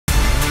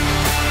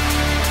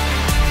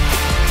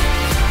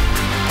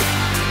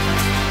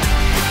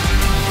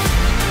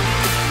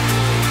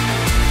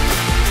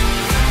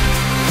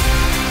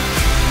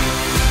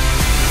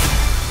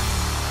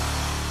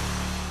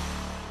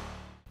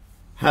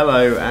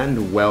Hello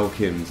and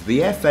welcome to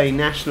the FA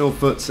National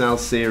Futsal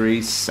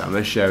Series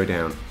Summer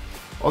Showdown.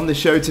 On the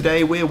show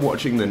today we're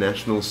watching the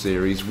National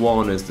Series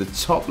 1 as the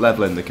top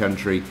level in the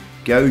country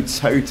go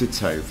toe to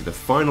toe for the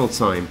final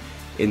time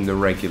in the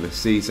regular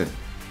season.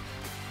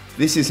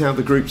 This is how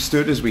the group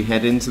stood as we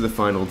head into the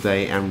final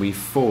day, and we've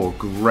 4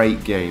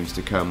 great games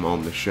to come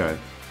on the show.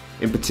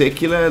 In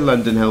particular,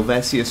 London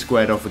Helvetia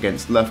squared off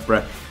against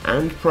Loughborough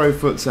and Pro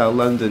Futsal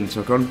London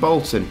took on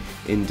Bolton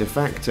in de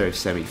facto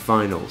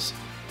semi-finals.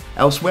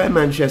 Elsewhere,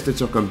 Manchester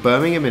took on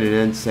Birmingham in an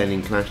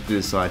entertaining clash to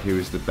decide who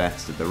was the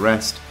best of the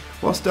rest,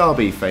 whilst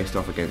Derby faced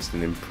off against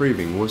an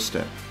improving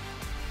Worcester.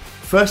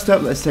 First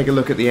up, let's take a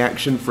look at the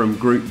action from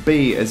Group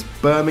B as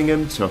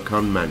Birmingham took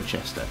on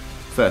Manchester.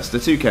 First, the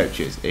two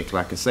coaches,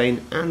 Iklak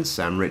Hussain and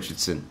Sam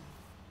Richardson.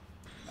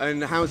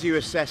 And how do you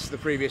assess the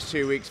previous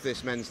 2 weeks for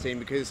this men's team?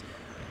 Because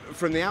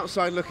from the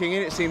outside looking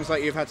in, it seems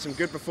like you've had some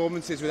good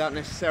performances without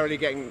necessarily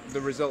getting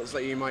the results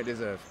that you might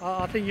deserve.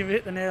 I think you've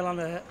hit the nail on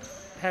the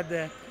head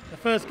there. The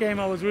first game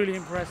I was really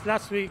impressed.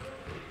 Last week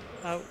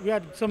we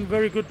had some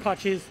very good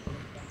patches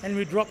and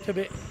we dropped a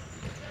bit.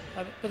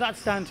 But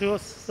that's down to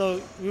us,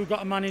 so we've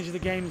got to manage the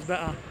games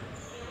better.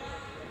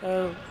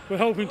 We're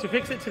hoping to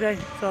fix it today.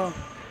 But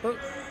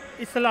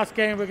it's the last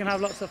game, we're going to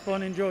have lots of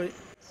fun, enjoy it.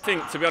 I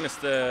think, to be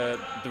honest, the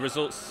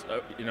results,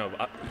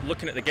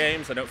 looking at the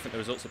games, I don't think the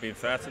results have been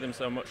fair to them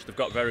so much. They've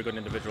got very good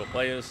individual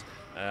players.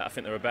 I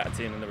think they're a better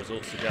team than the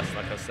results suggest,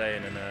 like I was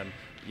saying. And,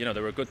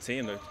 they're a good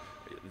team.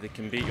 They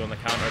can beat you on the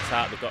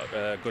counter-attack. They've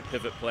got good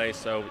pivot play,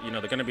 so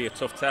they're going to be a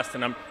tough test.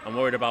 And I'm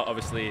worried about,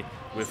 obviously,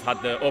 we've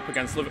had the up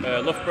against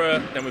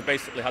Loughborough, then we've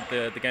basically had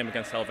the game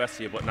against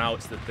Helvetia, but now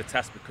it's the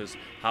test, because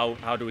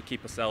how do we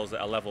keep ourselves at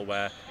a level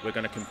where we're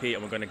going to compete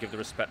and we're going to give the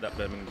respect that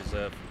Birmingham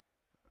deserve.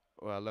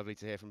 Well, lovely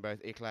to hear from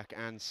both Iklak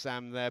and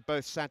Sam there.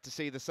 Both sad to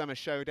see the Summer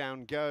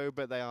Showdown go,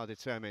 but they are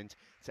determined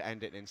to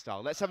end it in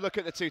style. Let's have a look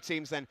at the two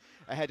teams then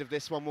ahead of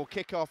this one. We'll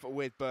kick off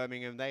with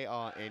Birmingham. They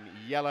are in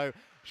yellow.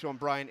 Sean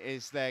Bryant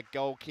is their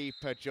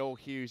goalkeeper. Joel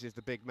Hughes is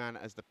the big man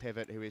as the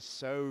pivot, who is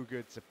so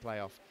good to play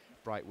off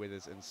Bright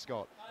Withers and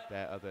Scott,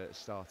 their other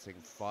starting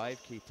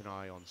 5. Keep an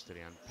eye on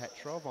Stilian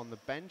Petrov on the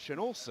bench, and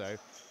also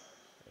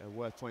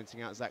worth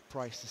pointing out, Zach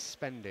Price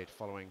suspended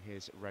following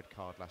his red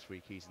card last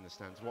week. He's in the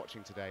stands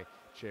watching today,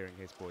 cheering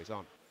his boys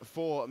on.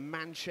 For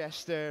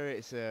Manchester,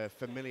 it's a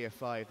familiar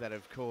 5 that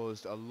have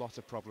caused a lot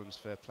of problems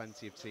for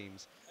plenty of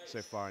teams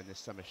so far in this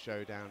summer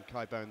showdown.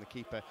 Kai Bone, the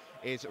keeper,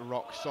 is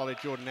rock solid.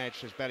 Jordan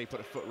Edge has barely put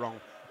a foot wrong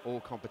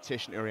all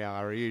competition. Uriel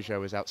Araujo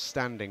was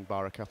outstanding,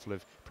 bar a couple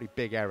of pretty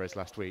big errors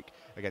last week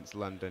against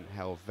London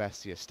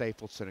Helvetia.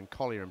 Stapleton and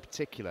Collier in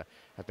particular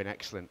have been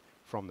excellent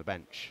from the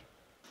bench.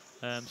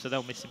 So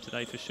they'll miss him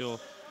today for sure.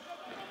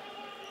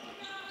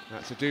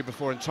 That's a do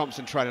before, and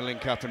Thompson trying to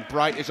link up, and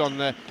Bright is on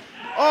the...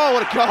 Oh,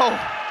 what a goal!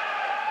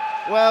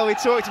 Well, we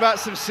talked about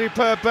some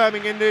superb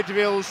Birmingham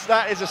individuals.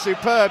 That is a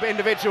superb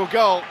individual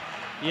goal.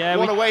 Yeah,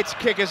 what a way to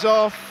kick us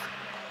off.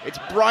 It's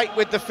Bright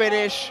with the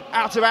finish,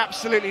 out of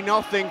absolutely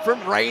nothing,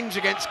 from range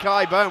against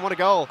Kai Bone. What a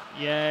goal.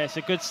 Yeah, it's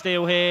a good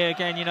steal here.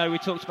 Again, we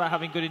talked about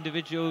having good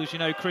individuals.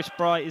 Chris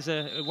Bright is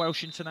a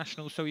Welsh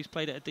international, so he's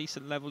played at a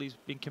decent level. He's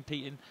been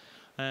competing.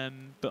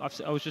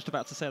 But I was just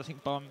about to say, I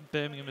think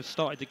Birmingham has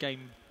started the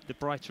game the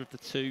brighter of the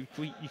two. If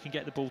you can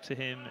get the ball to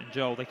him and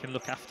Joel, they can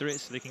look after it,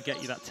 so they can get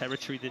you that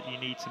territory that you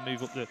need to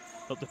move up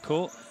the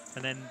court.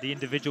 And then the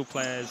individual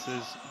players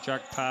as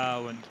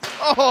Jagpal and...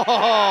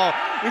 Oh,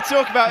 we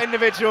talk about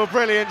individual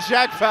brilliance.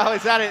 Jagpal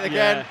is at it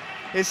again.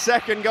 Yeah. His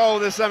second goal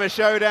of the Summer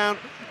Showdown.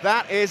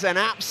 That is an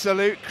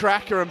absolute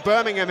cracker, and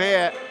Birmingham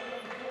here,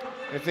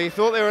 if they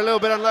thought they were a little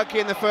bit unlucky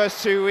in the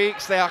first 2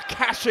 weeks, they are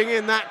cashing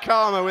in that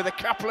karma with a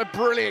couple of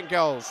brilliant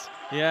goals.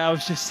 Yeah, I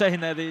was just saying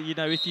there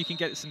that, if you can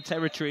get some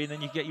territory and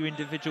then you get your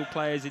individual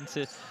players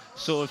into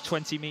sort of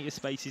 20-metre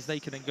spaces, they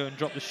can then go and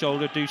drop the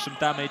shoulder, do some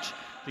damage.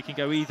 They can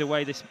go either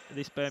way, this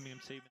Birmingham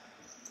team.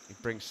 He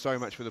brings so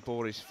much with the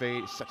ball at his feet.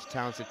 He's such a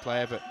talented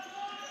player, but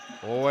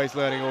always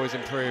learning, always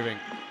improving.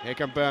 Here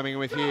come Birmingham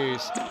with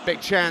Hughes.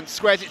 Big chance,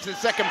 squares it to the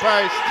second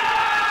post.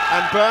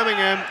 And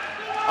Birmingham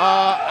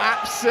are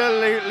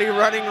absolutely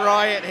running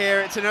riot here.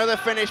 It's another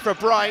finish for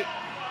Bright,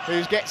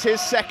 who gets his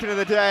second of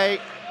the day.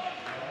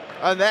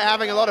 And they're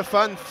having a lot of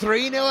fun.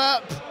 3-0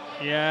 up.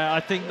 Yeah, I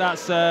think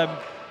that's a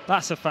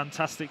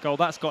fantastic goal.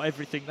 That's got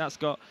everything. That's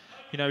got,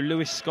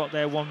 Lewis Scott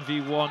there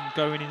 1v1,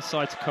 going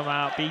inside to come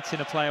out, beating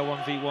a player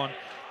 1v1,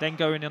 then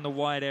going in the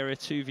wide area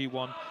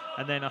 2v1,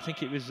 and then I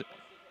think it was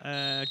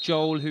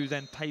Joel who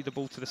then paid the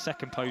ball to the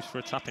second post for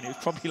a tap, and it was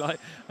probably like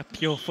a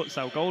pure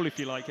futsal goal, if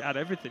you like. It had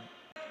everything.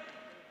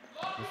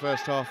 The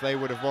first half they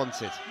would have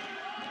wanted.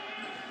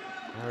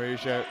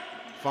 Araujo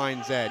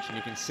finds edge, and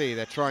you can see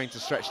they're trying to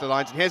stretch the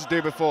lines. And here's a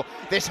do before.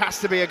 This has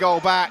to be a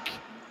goal back.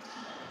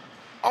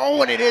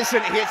 Oh, and it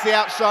isn't. He hits the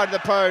outside of the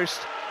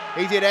post.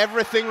 He did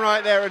everything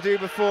right there, a do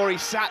before. He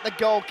sat the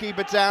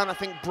goalkeeper down. I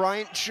think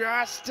Bryant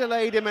just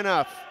delayed him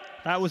enough.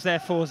 That was their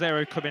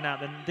 4-0 coming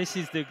out. Then this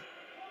is the...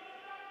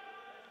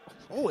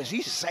 Oh, has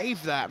he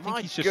saved that?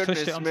 My he's just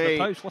pushed it onto the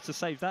post. What a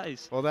save that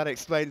is. Well, that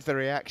explains the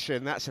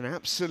reaction. That's an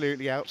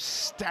absolutely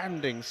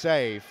outstanding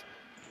save.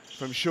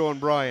 from Sean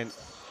Bryant.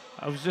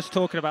 I was just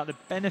talking about the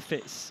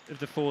benefits of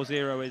the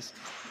 4-0 is...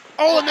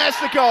 Oh, and there's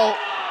the goal.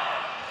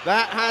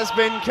 That has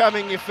been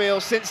coming, you feel.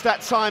 Since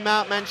that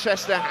timeout,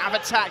 Manchester have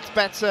attacked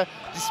better,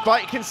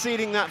 despite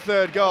conceding that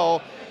third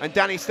goal. And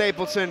Danny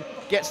Stapleton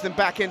gets them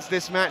back into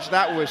this match.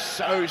 That was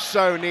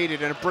so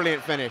needed, and a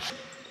brilliant finish.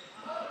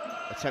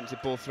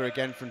 Attempted ball through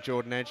again from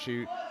Jordan Edge,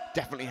 who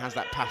definitely has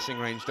that passing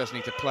range, does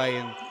need to play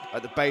in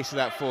at the base of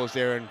that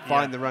 4-0 and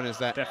find the runners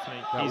that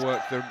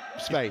work the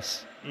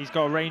space. He's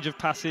got a range of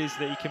passes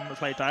that he can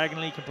play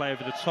diagonally, he can play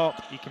over the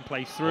top, he can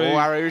play through. Oh,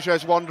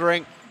 Araujo's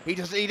wandering. He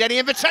doesn't need any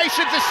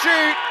invitation to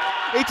shoot.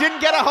 He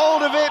didn't get a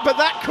hold of it, but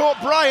that caught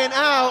Bryant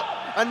out.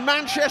 And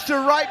Manchester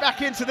right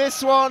back into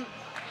this one.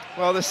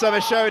 Well, the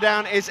Summer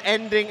Showdown is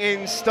ending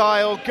in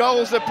style.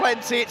 Goals are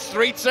plenty, it's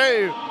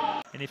 3-2.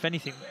 And if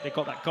anything, they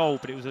got that goal,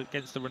 but it was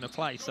against the run of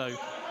play. So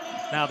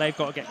now they've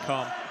got to get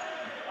calm.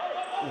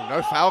 Ooh,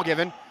 no foul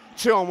given.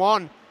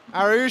 2-on-1.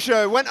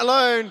 Araujo went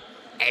alone.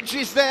 Edge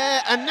is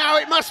there, and now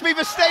it must be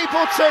for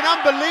Stapleton.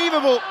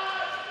 Unbelievable.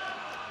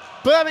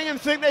 Birmingham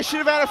think they should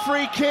have had a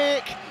free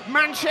kick.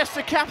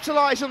 Manchester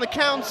capitalise on the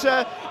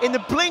counter. In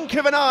the blink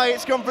of an eye,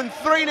 it's gone from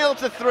 3-0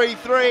 to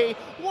 3-3.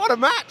 What a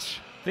match.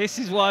 This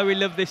is why we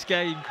love this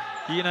game.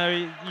 You know,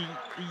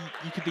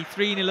 you could be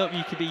 3-0 up,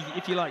 you could be,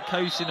 if you like,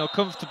 coasting or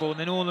comfortable, and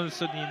then all of a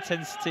sudden the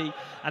intensity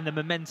and the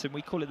momentum,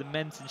 we call it the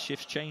momentum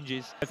shift,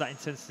 changes. That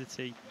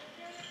intensity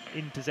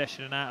in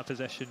possession and out of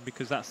possession,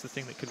 because that's the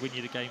thing that could win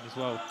you the game as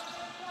well.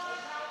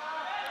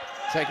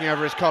 Taking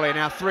over his collie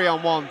now,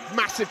 3-on-1.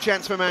 Massive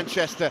chance for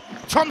Manchester.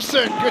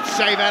 Thompson, good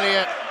save,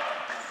 Elliott.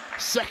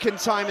 Second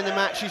time in the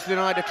match he's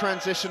denied a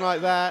transition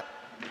like that.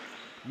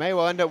 May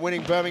well end up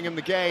winning Birmingham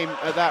the game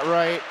at that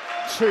rate.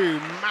 Two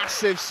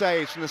massive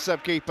saves from the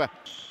sub-keeper.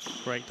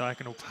 Great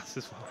diagonal pass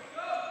as well.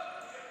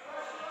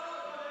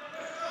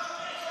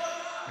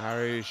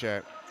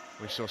 Araujo.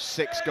 We saw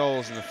 6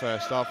 goals in the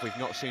first half. We've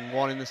not seen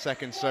one in the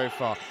second so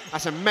far.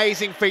 That's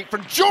amazing feat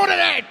from Jordan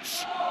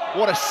Edge.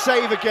 What a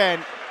save again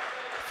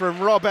from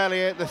Rob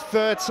Elliott. The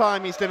third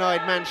time he's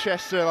denied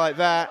Manchester like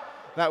that.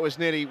 That was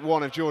nearly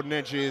one of Jordan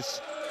Edge's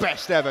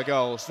best ever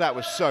goals. That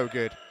was so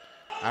good.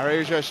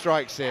 Araujo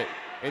strikes it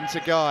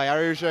into Guy.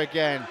 Araujo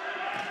again.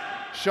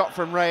 Shot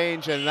from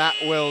range, and that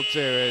will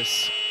do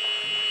us.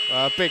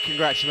 Big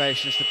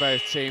congratulations to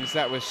both teams.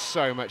 That was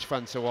so much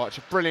fun to watch.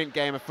 A brilliant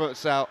game of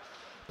futsal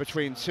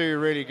between two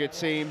really good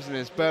teams, and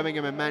as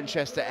Birmingham and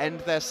Manchester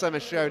end their Summer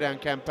Showdown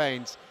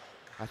campaigns,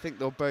 I think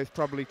they'll both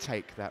probably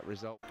take that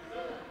result.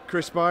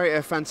 Chris Barry,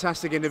 a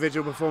fantastic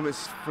individual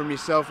performance from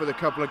yourself with a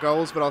couple of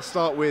goals, but I'll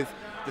start with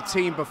the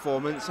team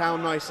performance. How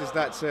nice is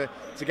that to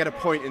get a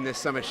point in this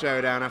Summer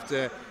Showdown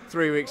after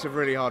 3 weeks of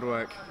really hard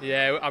work?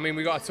 Yeah, I mean,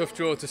 we got a tough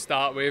draw to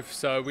start with,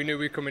 so we knew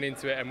we were coming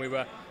into it and we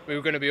were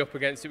going to be up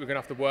against it. We were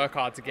going to have to work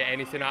hard to get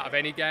anything out of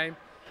any game.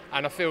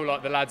 And I feel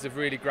like the lads have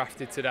really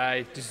grafted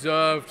today,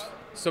 deserved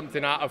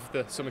something out of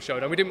the Summer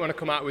Showdown. We didn't want to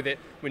come out with it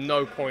with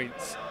no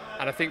points.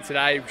 And I think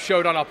today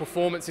showed on our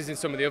performances in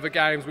some of the other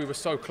games. We were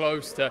so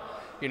close to,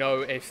 you know,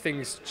 if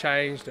things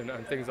changed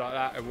and things like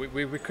that. And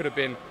we could have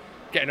been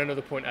getting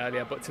another point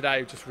earlier, but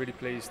today just really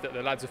pleased that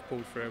the lads have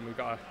pulled through and we've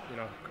got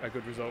a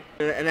good result.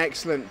 An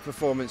excellent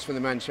performance from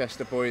the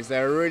Manchester boys.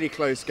 They're a really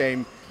close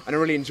game and a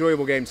really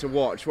enjoyable game to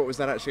watch. What was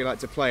that actually like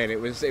to play in? It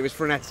was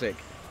frenetic.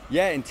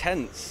 Yeah,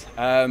 intense.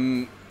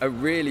 A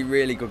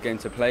really good game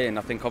to play in.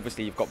 I think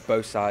obviously you've got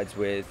both sides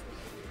with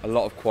a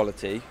lot of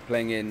quality,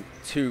 playing in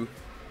two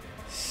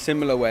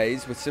similar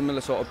ways with similar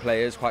sort of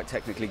players, quite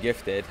technically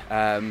gifted.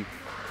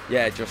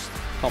 Yeah, just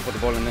can't put the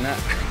ball in the net.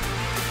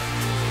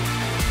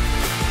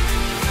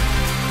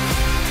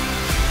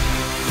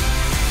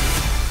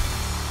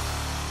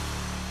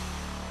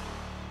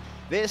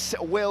 This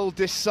will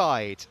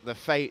decide the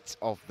fate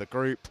of the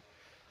group.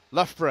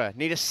 Loughborough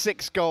need a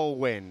 6-goal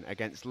win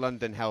against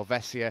London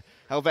Helvetia.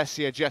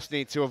 Helvetia just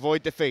need to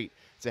avoid defeat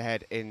to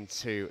head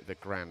into the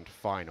grand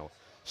final.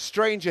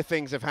 Stranger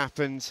things have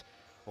happened,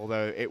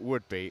 although it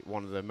would be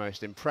one of the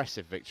most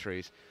impressive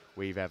victories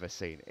we've ever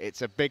seen.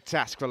 It's a big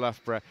task for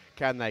Loughborough.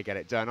 Can they get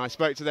it done? I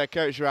spoke to their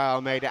coach, Joao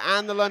Almeida,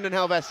 and the London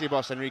Helvetia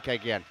boss, Enrique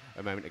Guillen,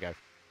 a moment ago.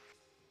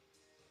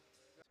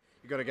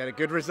 You've got to get a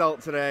good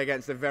result today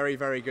against a very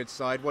good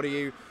side. What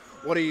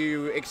are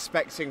you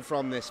expecting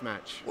from this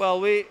match?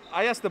 Well,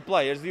 I asked the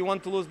players, do you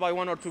want to lose by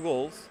 1 or 2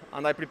 goals?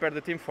 And I prepared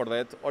the team for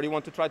that. Or you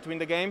want to try to win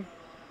the game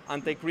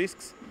and take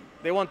risks?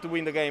 They want to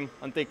win the game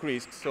and take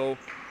risks. So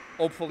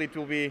hopefully it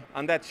will be,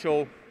 and that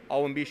show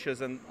how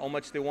ambitious and how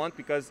much they want,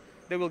 because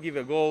they will give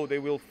a go, they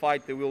will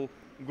fight, they will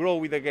grow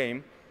with the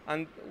game.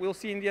 And we'll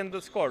see in the end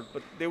the score.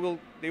 But they will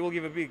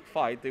give a big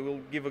fight, they will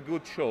give a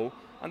good show.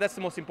 And that's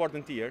the most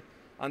important here.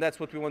 And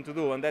that's what we want to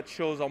do. And that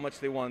shows how much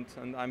they want.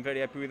 And I'm very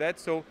happy with that.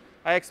 So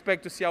I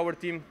expect to see our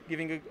team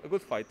giving a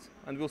good fight,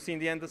 and we'll see in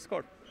the end the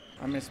score.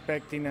 I'm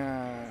expecting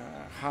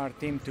a hard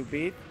team to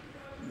beat.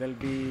 They'll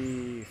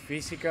be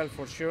physical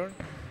for sure.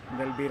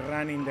 They'll be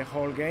running the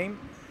whole game.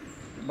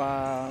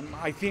 But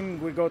I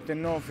think we got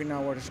enough in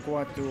our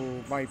squad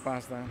to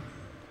bypass that.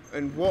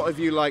 And what have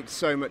you liked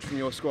so much from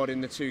your squad in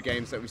the 2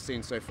 games that we've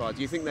seen so far?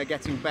 Do you think they're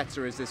getting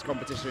better as this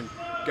competition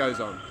goes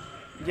on?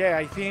 Yeah,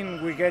 I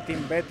think we're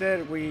getting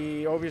better.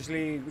 We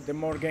obviously, the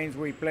more games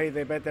we play,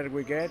 the better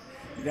we get.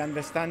 The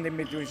understanding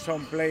between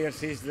some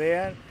players is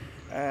there.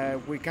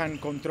 We can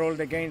control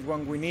the games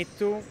when we need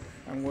to,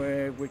 and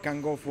we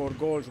can go for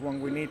goals when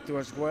we need to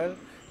as well.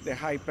 The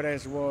high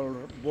press will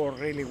work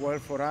really well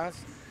for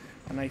us,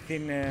 and I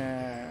think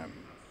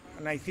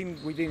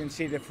we didn't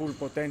see the full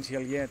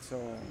potential yet.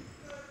 So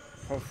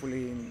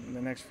hopefully in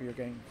the next few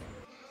games.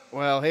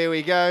 Well, here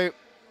we go.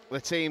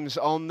 The team's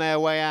on their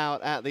way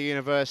out at the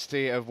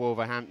University of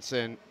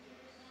Wolverhampton.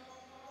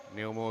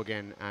 Neil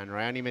Morgan and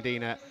Rayani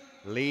Medina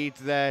lead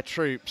their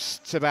troops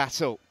to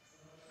battle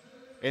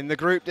in the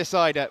group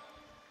decider.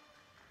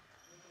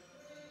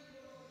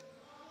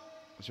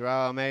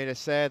 Joao Almeida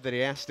said that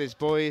he asked his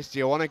boys, do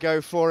you want to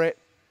go for it?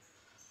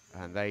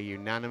 And they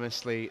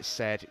unanimously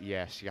said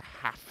yes. You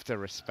have to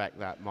respect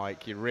that,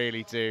 Mike. You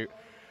really do.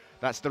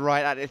 That's the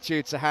right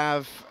attitude to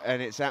have,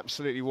 and it's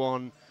absolutely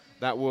one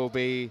that will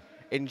be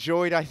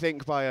enjoyed, I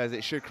think, by us.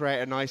 It should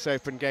create a nice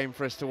open game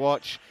for us to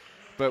watch.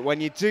 But when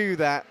you do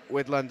that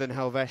with London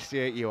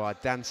Helvetia, you are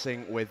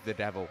dancing with the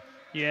devil.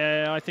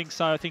 Yeah, I think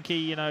so. I think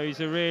he,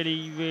 he's a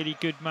really, really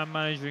good man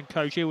manager and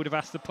coach. He would have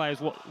asked the players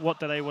what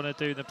do they want to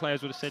do, and the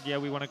players would have said, yeah,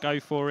 we want to go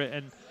for it.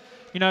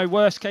 And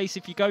worst case,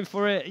 if you go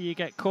for it, you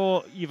get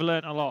caught, you've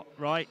learnt a lot,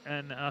 right?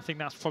 And I think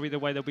that's probably the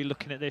way they'll be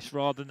looking at this,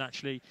 rather than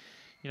actually,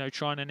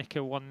 trying to nick a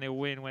 1-0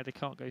 win where they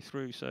can't go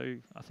through. So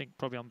I think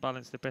probably on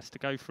balance, the best to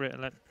go for it,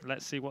 and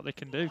let's see what they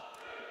can do.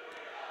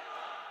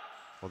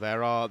 Well,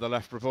 there are the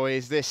Loughborough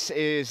boys. This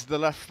is the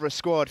Loughborough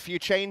squad. Few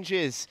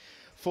changes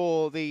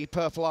for the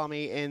Purple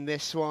Army in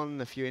this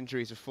one. A few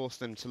injuries have forced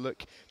them to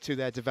look to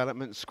their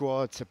development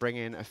squad to bring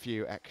in a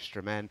few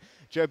extra men.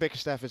 Joe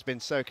Bickerstaff has been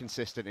so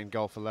consistent in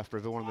goal for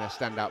Loughborough, one of their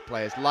standout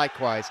players.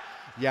 Likewise,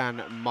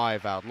 Jan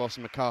Myvald,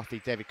 Lawson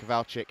McCarthy, David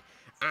Kowalczyk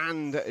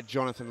and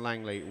Jonathan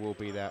Langley will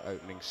be their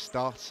opening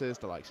starters.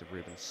 The likes of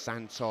Ruben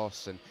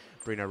Santos and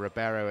Bruno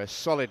Ribeiro are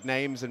solid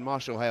names, and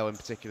Marshall Hale in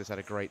particular has had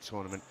a great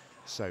tournament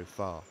so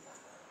far.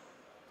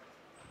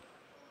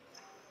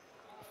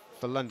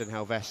 For London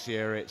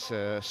Helvetia, it's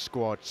a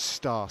squad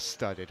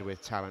star-studded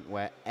with talent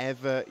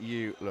wherever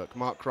you look.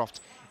 Mark Croft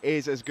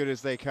is as good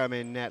as they come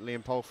in net.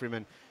 Liam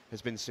Palfreyman has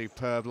been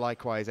superb.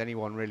 Likewise,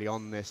 anyone really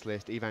on this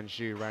list. Ivan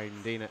Zhu, Rain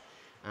Dina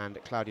and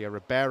Claudio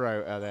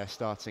Ribeiro are their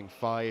starting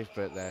 5,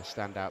 but they're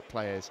standout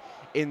players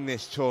in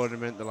this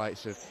tournament. The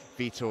likes of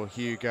Vitor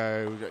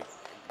Hugo,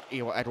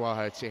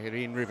 Eduardo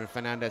Tijerin, Ruben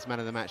Fernandez,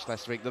 man of the match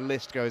last week. The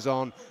list goes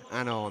on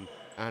and on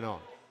and on.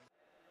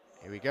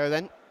 Here we go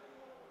then.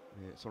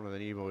 It's one of the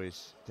new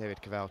boys, David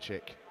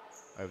Kowalczyk,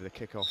 over the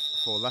kickoff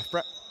for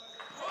Loughborough.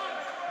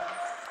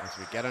 As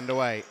we get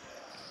underway.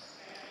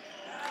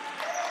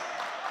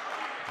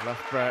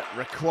 Loughborough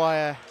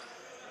require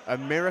a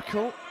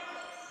miracle,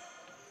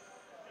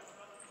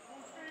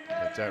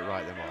 but don't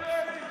write them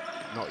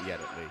off. Not yet,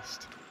 at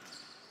least.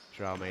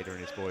 Joao Almeida and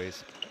his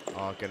boys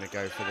are going to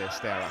go for this.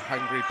 They're a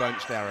hungry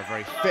bunch. They're a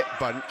very fit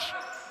bunch.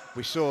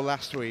 We saw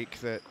last week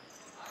that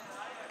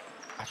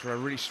after a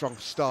really strong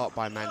start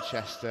by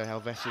Manchester,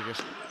 Helvetia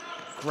just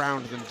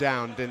ground them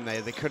down, didn't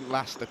they? They couldn't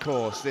last the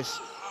course. This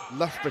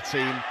Loughborough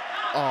team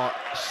are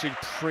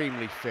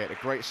supremely fit, a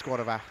great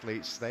squad of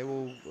athletes. They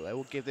will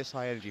give this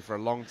high energy for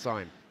a long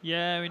time.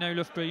 Yeah, we know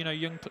Loughborough,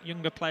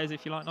 younger players,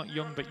 if you like, not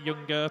young, but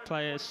younger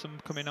players, some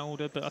coming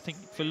older. But I think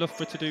for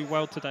Loughborough to do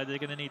well today, they're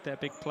going to need their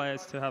big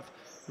players to have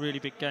really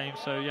big games.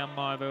 So Jan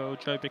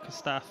Myvald, Joe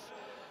Bickerstaff,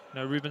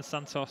 Ruben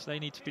Santos, they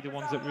need to be the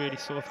ones that really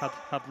sort of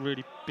had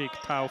really big,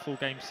 powerful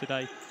games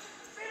today.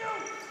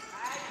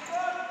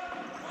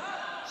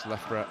 It's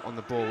Loughborough on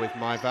the ball with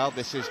Myvald.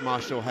 This is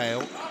Marshall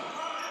Hale.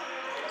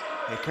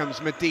 Here comes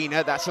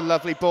Medina. That's a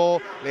lovely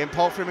ball. Liam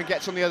Palfreyman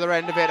gets on the other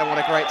end of it, and what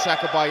a great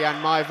tackle by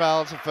Jan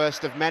Myvald. The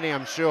first of many,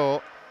 I'm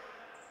sure.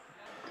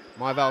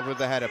 Myvald with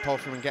the header.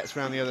 Palfreyman gets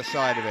around the other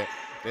side of it.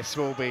 This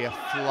will be a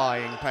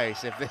flying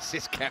pace if this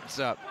is kept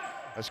up.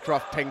 As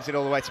Croft pings it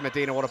all the way to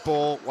Medina. What a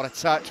ball, what a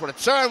touch, what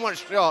a turn, what a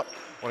shot,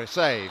 what a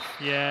save.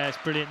 Yeah, it's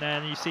brilliant there,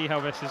 and you see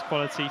Helvetia's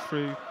quality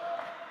through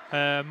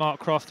Mark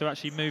Croft, who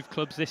actually moved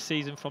clubs this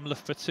season from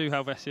Loughborough to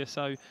Helvetia,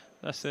 so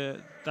that's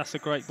a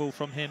great ball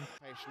from him.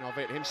 Of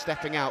it, him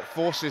stepping out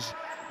forces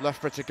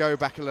Loughborough to go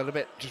back a little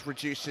bit, just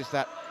reduces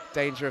that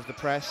danger of the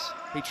press.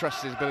 He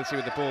trusts his ability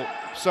with the ball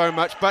so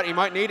much, but he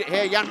might need it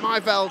here. Jan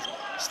Myvald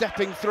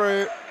stepping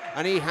through,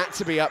 and he had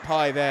to be up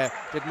high there,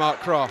 did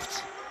Mark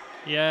Croft.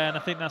 Yeah, and I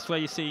think that's where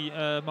you see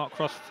Mark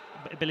Croft's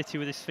ability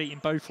with his feet in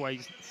both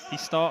ways. He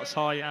starts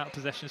high out of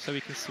possession so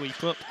he can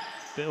sweep up,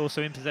 but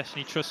also in possession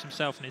he trusts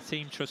himself and his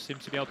team trusts him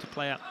to be able to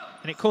play out.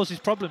 And it causes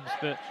problems,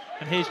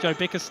 and here's Joe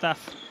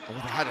Bickerstaff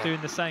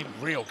doing the same.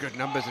 Real good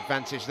numbers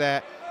advantage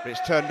there, but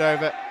it's turned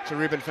over to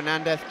Ruben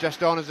Fernandez,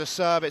 just on as a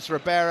sub. It's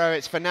Ribeiro,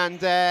 it's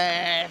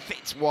Fernandez,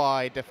 it's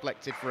wide,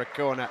 deflected for a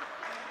corner.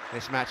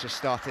 This match has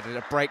started at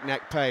a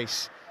breakneck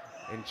pace.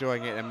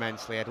 Enjoying it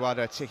immensely.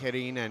 Eduardo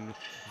Tijerin and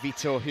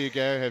Vitor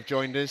Hugo have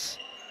joined us.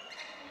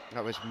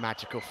 That was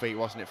magical feat,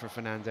 wasn't it, from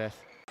Fernandez?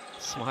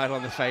 Smile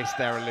on the face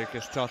there of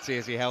Lucas Totti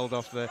as he held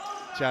off the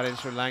challenge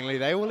from Langley.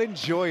 They will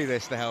enjoy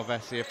this, the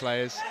Helvetia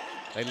players.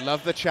 They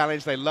love the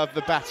challenge, they love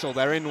the battle,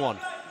 they're in one.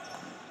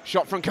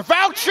 Shot from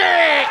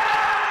Kowalczyk!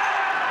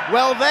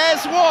 Well,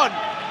 there's one!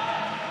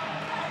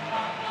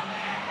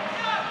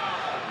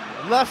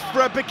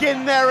 Loughborough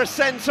begin their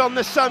ascent on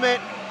the summit.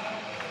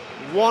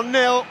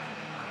 1-0.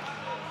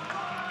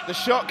 The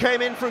shot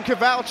came in from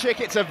Kowalczyk.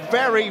 It's a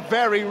very,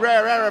 very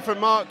rare error from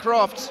Mark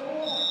Croft.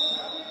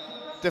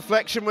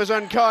 Deflection was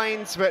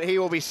unkind, but he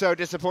will be so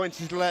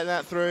disappointed to let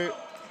that through.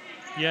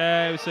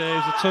 Yeah, it was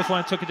a tough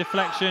one. Took a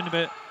deflection,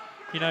 but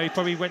you know, he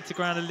probably went to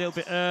ground a little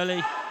bit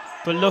early.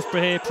 But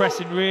Loughborough here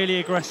pressing really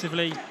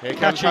aggressively. Here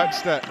comes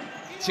Huckster.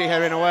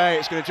 Tiherin away.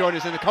 It's going to join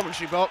us in the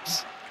commentary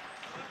box.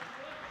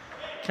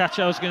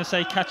 I was going to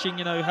say catching,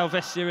 you know,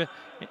 Helvetia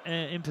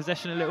in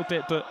possession a little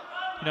bit, but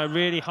you know,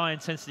 really high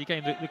intensity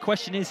game. The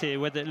question is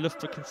here whether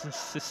Loughborough can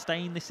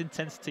sustain this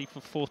intensity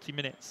for 40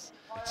 minutes.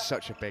 It's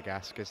such a big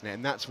ask, isn't it?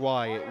 And that's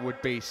why it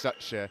would be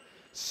such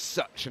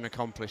an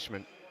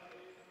accomplishment.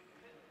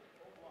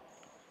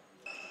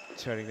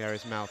 Turning there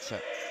is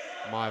Malta.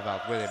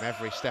 Myvald with him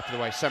every step of the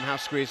way, somehow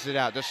squeezes it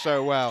out, does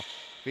so well.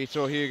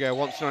 Vitor Hugo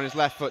wants it on his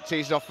left foot,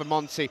 tees it off for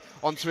Monty,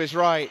 onto his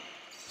right.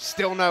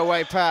 Still no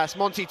way past.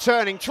 Monty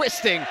turning,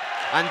 twisting,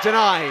 and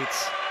denied.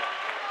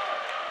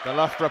 The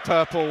Loughborough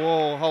purple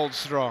wall holds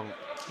strong.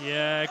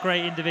 Yeah,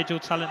 great individual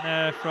talent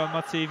there from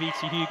Monty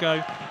Vitor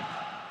Hugo.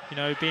 You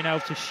know, being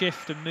able to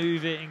shift and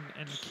move it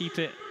and keep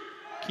it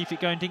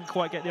going. Didn't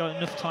quite get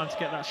enough time to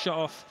get that shot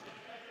off.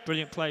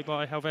 Brilliant play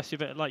by Helvetia,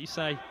 but like you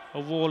say, a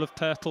wall of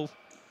purple.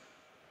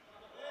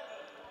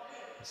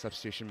 A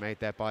substitution made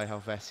there by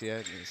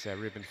Helvetia. It's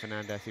Ruben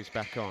Fernandez who's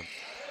back on.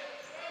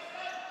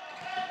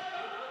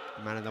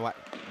 Man of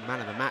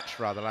the match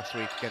rather last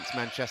week against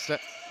Manchester.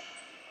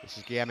 This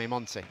is Guilherme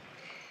Monti.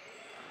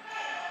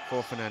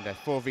 For Fernandez,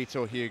 for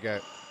Vitor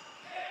Hugo.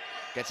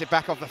 Gets it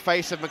back off the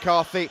face of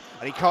McCarthy,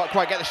 and he can't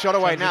quite get the shot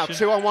away now.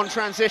 2-on-1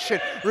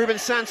 transition. Ruben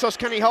Santos,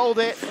 can he hold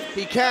it?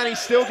 He can, he's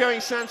still going.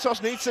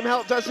 Santos needs some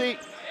help, does he?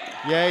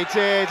 Yeah, he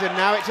did, and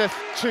now it's a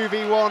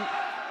 2v1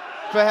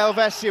 for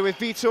Helvetia with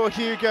Vitor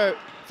Hugo.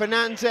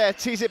 Fernandez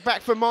tees it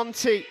back for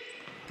Monty.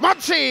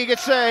 Monty, good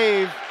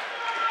save!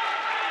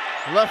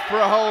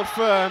 Loughborough hold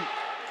firm.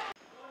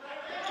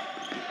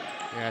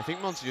 Yeah, I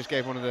think Monty just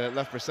gave one of the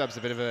Loughborough subs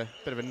a bit of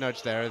a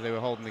nudge there as they were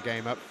holding the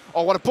game up.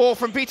 Oh, what a ball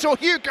from Vitor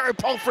Hugo!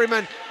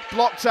 Palfreyman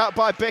blocked out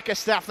by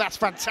Bickerstaff. That's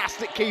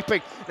fantastic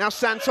keeping. Now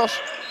Santos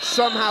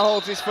somehow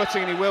holds his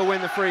footing and he will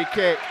win the free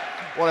kick.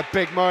 What a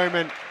big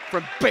moment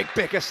from Big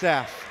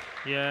Bickerstaff.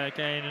 Yeah,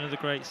 again, another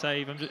great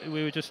save.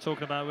 We were just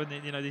talking about when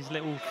you know these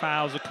little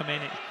fouls will come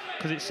in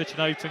because it's such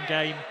an open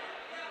game.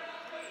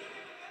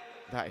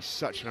 That is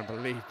such an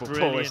unbelievable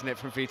ball, isn't it,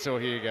 from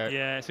Vitor Hugo?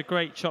 Yeah, it's a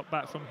great chop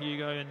back from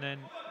Hugo, and then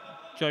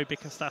Joe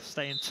Bickerstaff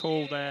staying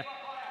tall there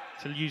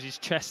to use his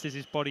chest as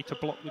his body to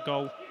block the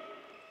goal.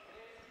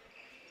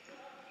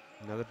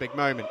 Another big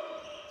moment.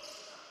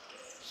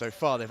 So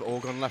far, they've all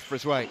gone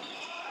Loughborough's way.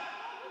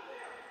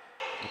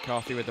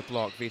 McCarthy with the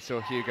block,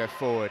 Vitor Hugo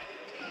forward.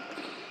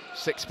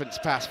 Sixpence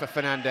pass for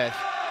Fernandez,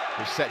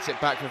 who sets it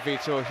back for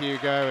Vitor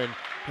Hugo, and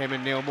him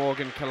and Neil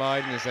Morgan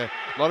collide, and there's a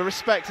lot of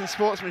respect and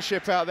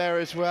sportsmanship out there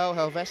as well.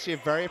 Helvetia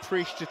very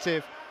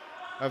appreciative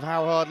of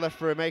how hard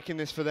Loughborough are making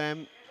this for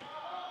them.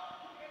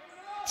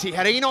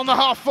 Tiherin on the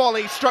half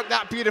volley, struck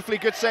that beautifully,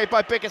 good save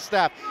by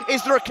Bickerstaff.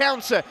 Is there a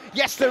counter?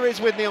 Yes, there is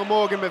with Neil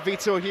Morgan, but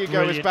Vitor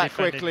Hugo is back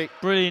quickly.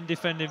 Brilliant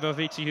defending by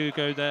Vitor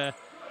Hugo there.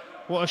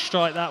 What a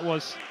strike that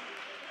was.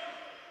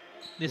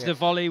 There's the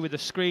volley with the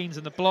screens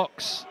and the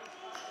blocks.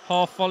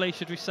 Half volley,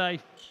 should we say.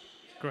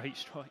 Great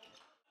strike.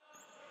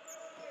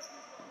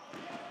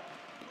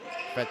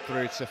 Fed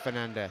through to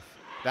Fernandez.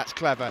 That's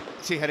clever.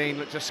 Tiherin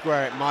looked to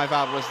square it.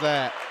 Myvald was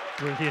there.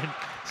 Brilliant.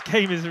 This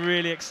game is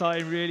really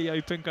exciting, really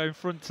open, going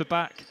front to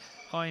back,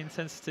 high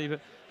intensity.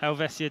 But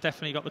Helvetia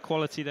definitely got the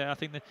quality there. I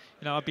think that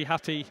I'd be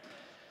happy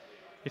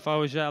if I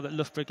was that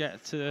Loughborough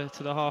get to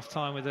the half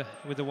time with a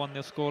 1-0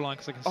 scoreline,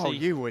 because I can see. Oh,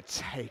 you would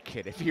take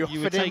it if you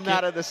offered him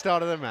that at the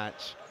start of the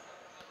match.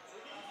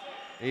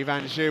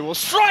 Ivan Zhu will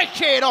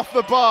strike it off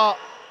the bar.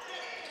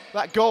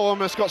 That goal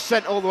almost got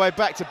sent all the way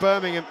back to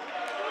Birmingham.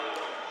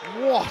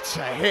 What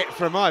a hit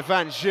from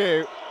Ivan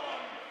Zhu.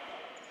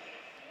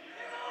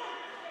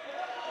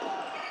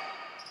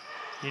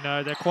 You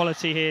know, their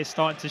quality here is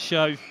starting to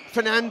show.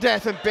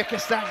 Fernandez and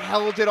Bickerstaff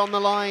held it on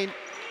the line,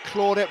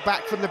 clawed it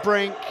back from the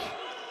brink.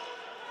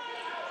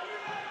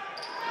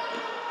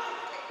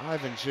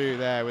 Ivan Zhu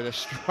there with a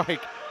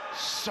strike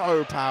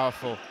so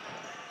powerful.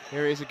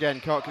 Here he is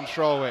again, can't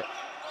control it.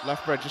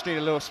 Loughborough just need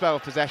a little spell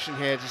of possession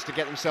here just to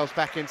get themselves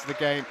back into the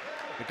game.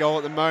 The goal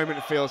at the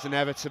moment feels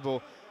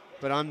inevitable,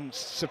 but I'm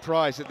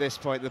surprised at this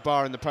point the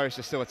bar and the post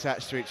are still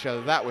attached to each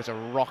other. That was a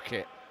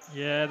rocket.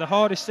 Yeah, the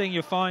hardest thing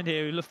you'll find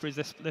here with Loughborough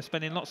is they're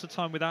spending lots of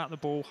time without the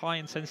ball, high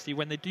intensity.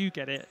 When they do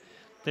get it,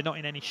 they're not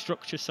in any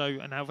structure,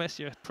 and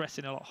Helvetia are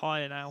pressing a lot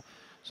higher now.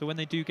 So when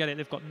they do get it,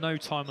 they've got no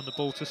time on the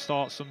ball to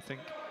start something.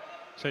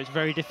 So it's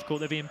very difficult.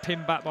 They're being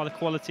pinned back by the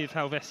quality of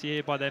Helvetia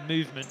here, by their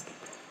movement.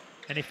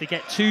 And if they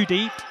get too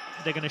deep,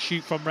 they're going to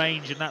shoot from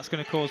range, and that's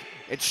going to cause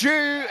It's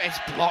Zhu. It's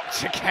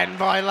blocked again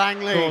by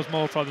Langley. cause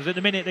more problems. At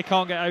the minute, they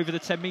can't get over the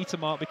 10-metre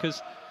mark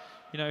because,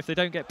 you know, if they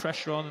don't get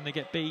pressure on and they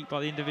get beat by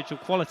the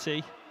individual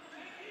quality,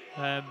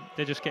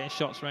 they're just getting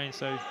shots range.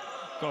 So,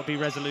 got to be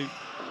resolute.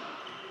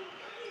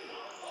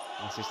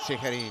 This is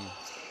Tijerin.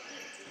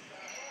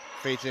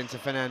 Feeds into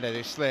Fernandez,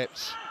 who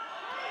slips.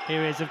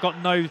 Here he is. They've got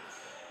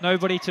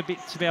nobody to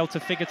be able to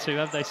figure to,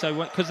 have they? So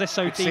because they're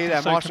so deep. See there,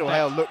 and so Marshall compact.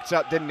 Hale looked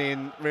up, didn't he,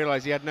 and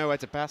realised he had nowhere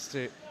to pass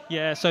to.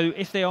 Yeah. So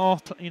if they are,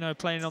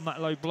 playing on that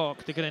low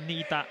block, they're going to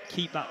need that,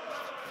 keep that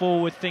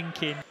forward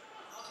thinking.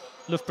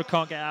 Loughborough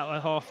can't get out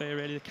of half here.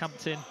 Really, they're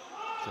camped in.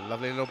 It's a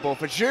lovely little ball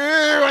for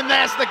Zhu, and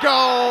there's the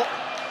goal.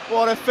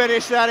 What a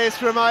finish that is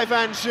from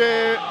Ivan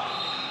Zhu.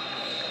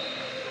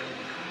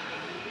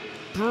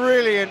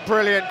 Brilliant,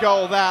 brilliant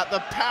goal that. The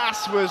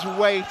pass was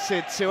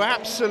weighted to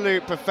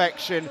absolute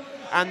perfection,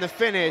 and the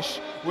finish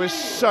was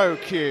so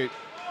cute.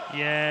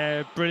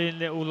 Yeah, brilliant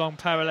little long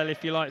parallel,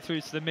 if you like, through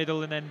to the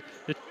middle, and then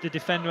the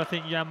defender, I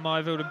think Jan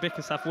Myveld and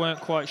Bickerstaff weren't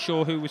quite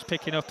sure who was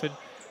picking up, and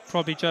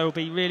probably Joe will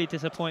be really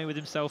disappointed with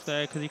himself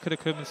there because he could have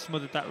come and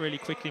smothered that really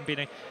quickly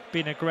and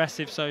been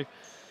aggressive. So,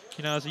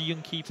 as a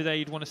young keeper there,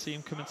 you'd want to see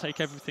him come and take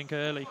everything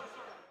early.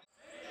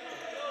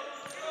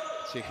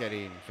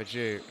 Tijerin for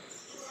Zhu.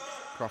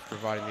 Croft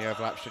providing the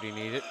overlap should he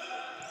need it.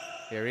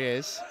 Here he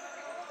is.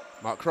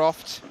 Mark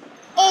Croft.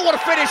 Oh, what a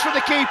finish from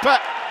the keeper!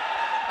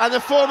 And the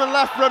former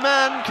Loughborough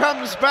man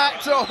comes back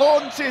to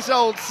haunt his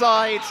old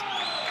side.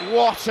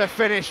 What a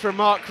finish from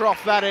Mark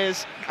Croft that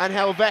is. And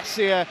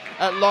Helvetia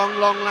at long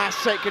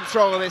last take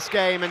control of this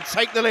game and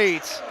take the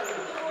lead.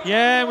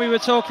 Yeah, we were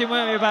talking,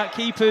 weren't we, about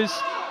keepers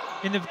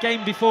in the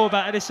game before,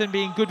 about Edison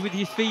being good with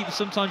his feet, but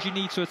sometimes you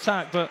need to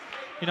attack. But,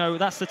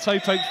 that's the toe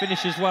poke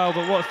finish as well.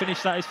 But what a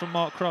finish that is from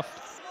Mark Croft.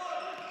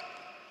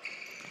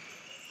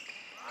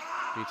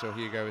 Vitor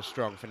Hugo is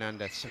strong.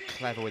 Fernandez so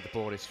clever with the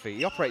ball at his feet.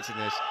 He operates in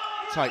those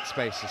tight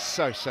spaces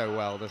so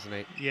well, doesn't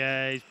he?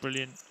 Yeah, he's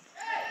brilliant.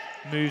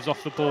 Moves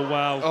off the ball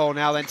well. Oh,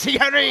 now then,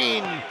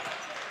 Tijerin!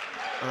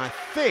 And I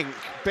think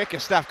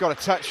Bickerstaff got a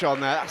touch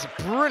on there. That's a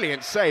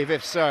brilliant save,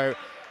 if so.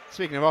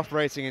 Speaking of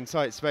operating in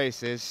tight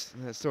spaces,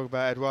 let's talk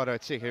about Eduardo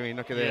Tijerin.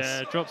 Look at this.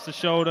 Yeah, drops the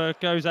shoulder,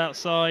 goes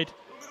outside.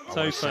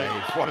 What a save.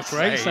 What a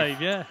great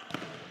save, yeah.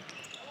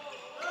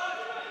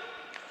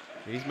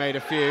 He's made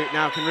a few.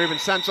 Now can Ruben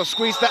Santos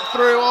squeeze that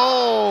through?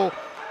 Oh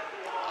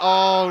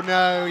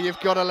no, you've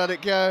got to let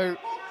it go.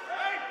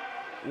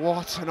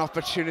 What an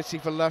opportunity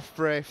for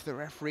Loughborough if the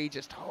referee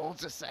just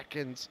holds a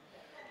second.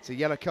 It's a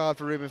yellow card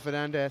for Ruben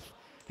Fernandez.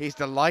 He's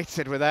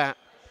delighted with that.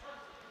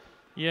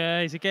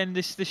 Yeah, he's again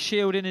the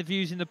shielding of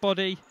using the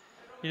body.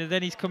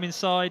 Then he's come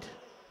inside.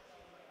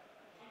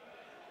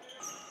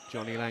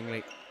 Johnny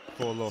Langley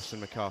for Lawson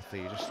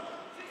McCarthy. Just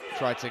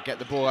tried to get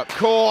the ball up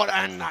court,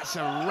 and that's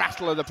a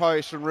rattle of the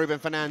post from Ruben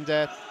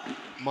Fernandez.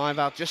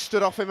 Myvald just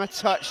stood off him a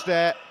touch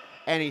there.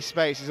 Any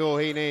space is all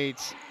he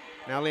needs.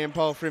 Now Liam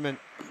Palfreyman.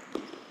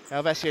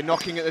 Helvetia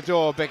knocking at the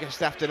door.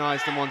 Bickerstaff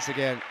denies them once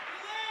again.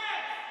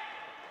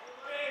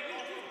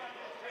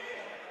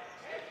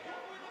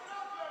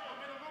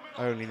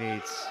 Only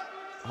needs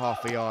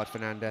half a yard,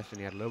 Fernandez, and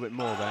he had a little bit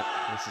more there.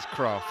 This is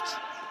Croft.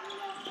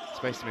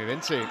 Space to move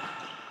into.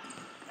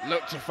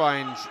 Look to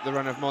find the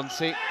run of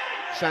Monty.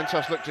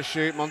 Santos looked to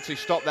shoot. Monty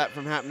stopped that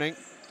from happening.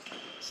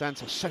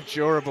 Santos so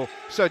durable,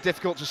 so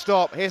difficult to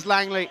stop. Here's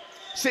Langley.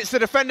 Sits the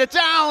defender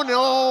down.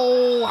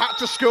 Oh, had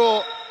to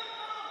score.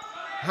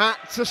 Had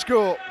to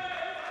score.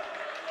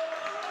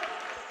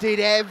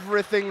 Did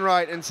everything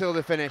right until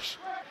the finish.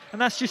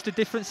 And that's just a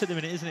difference at the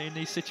minute, isn't it, in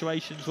these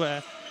situations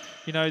where,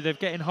 they're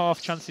getting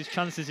half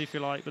chances if you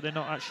like, but they're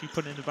not actually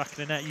putting it in the back of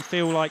the net. You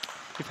feel like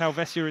if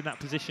Helvetia were in that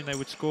position, they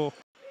would score.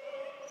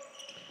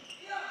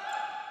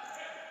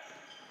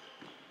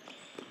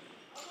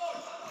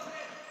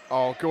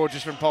 Oh,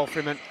 gorgeous from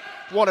Palfreyman.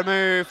 What a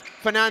move.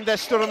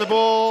 Fernandez stood on the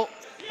ball,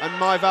 and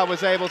Myvald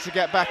was able to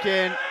get back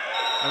in.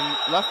 And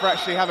Loughborough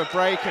actually have a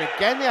break, and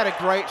again they had a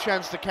great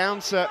chance to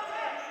counter.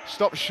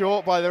 Stopped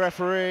short by the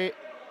referee.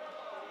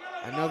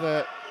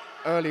 Another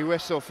early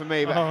whistle for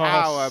me, but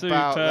how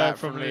about that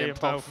from Liam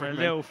Palfreyman? A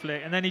little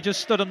flick, and then he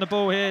just stood on the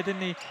ball here,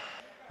 didn't he?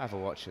 Have a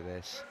watch of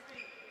this.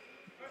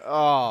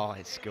 Oh,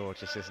 it's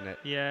gorgeous, isn't it?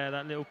 Yeah,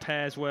 that little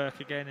pair's work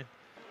again.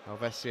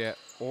 Helvetia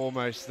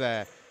almost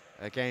there.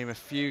 A game, a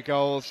few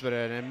goals, but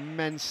an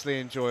immensely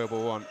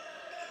enjoyable one.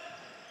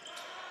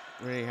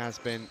 Really has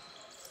been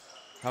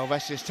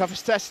Helvetia's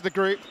toughest test of the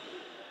group.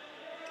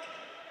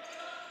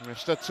 And they've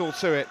stood tall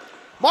to it.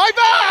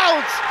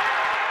 Myvald!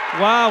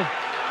 Wow.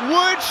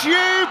 Would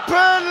you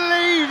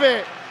believe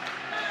it?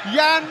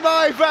 Jan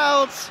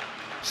Myvald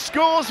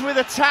scores with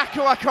a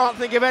tackle. I can't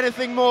think of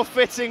anything more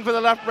fitting for the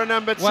Loughborough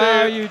number 2.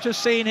 Well, you've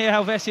just seen here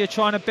Helvetia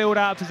trying to build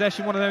out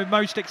possession, one of the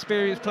most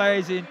experienced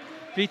players in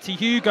Vitor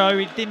Hugo.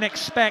 He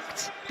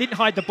didn't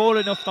hide the ball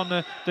enough on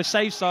the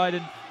safe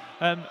side,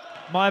 and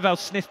Myvald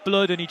sniffed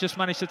blood and he just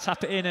managed to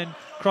tap it in, and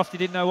Crofty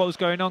didn't know what was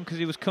going on because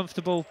he was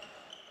comfortable.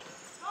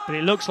 But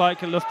it looks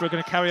like Loughborough are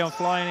going to carry on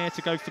flying here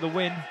to go for the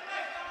win.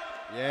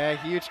 Yeah,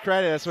 huge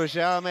credit. That's what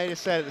João Almeida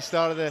said at the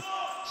start of the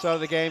start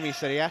of the game, he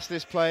said he asked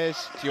his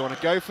players, do you want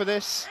to go for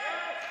this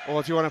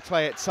or do you want to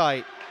play it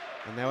tight?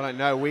 And they were like,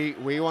 no,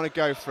 we want to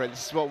go for it.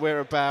 This is what we're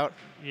about.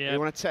 Yeah. We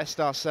want to test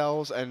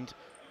ourselves, and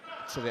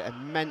to the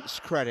immense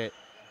credit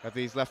of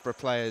these Loughborough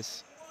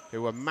players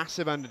who were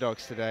massive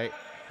underdogs today,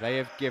 they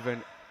have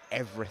given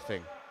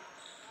everything.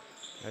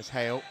 There's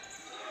Hale.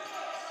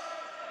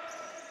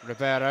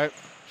 Ribeiro,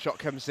 shot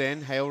comes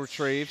in, Hale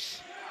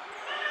retrieves.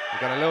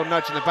 We've got a little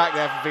nudge in the back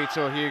there from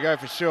Vitor Hugo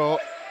for sure.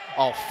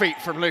 Oh,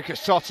 feet from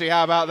Lucas Totti,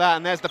 how about that?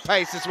 And there's the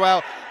pace as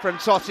well from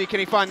Totti. Can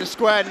he find the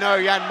square?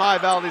 No, Jan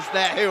Maiveld is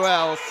there, who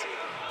else?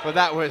 But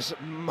that was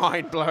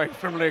mind-blowing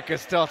from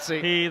Lucas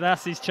Totti.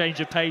 That's his change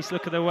of pace.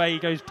 Look at the way he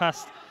goes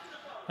past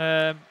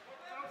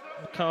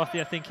McCarthy,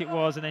 I think it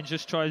was, and then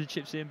just tries and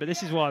chips it in. But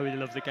this is why we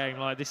love the game.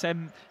 Like this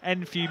end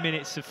few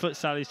minutes of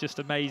futsal is just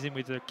amazing,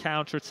 with the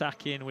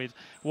counter-attacking, with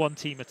one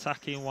team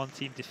attacking, one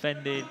team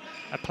defending,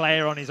 a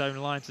player on his own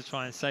line to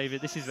try and save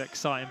it. This is the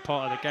exciting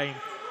part of the game.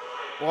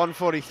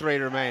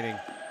 1:43 remaining.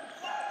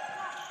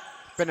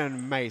 It's been an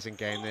amazing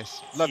game,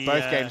 this. Love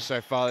both games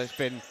so far. It's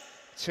been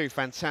two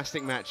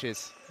fantastic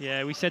matches.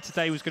 Yeah, we said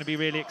today was going to be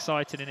really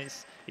exciting, and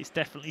it's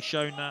definitely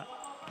shown that.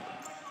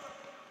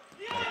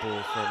 Got a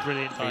ball from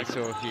Brilliant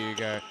Vitor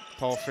Hugo.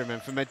 Paul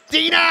Freeman for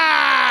Medina!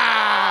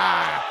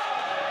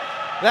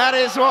 That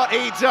is what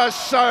he does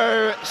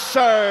so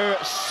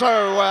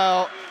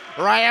well.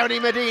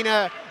 Rayoni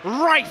Medina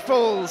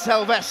rifles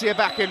Helvetia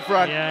back in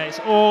front. Yeah, it's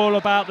all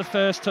about the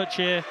first touch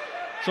here.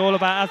 It's all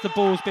about, as the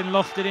ball's been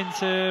lofted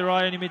into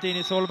Rayoni Medina,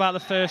 it's all about the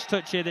first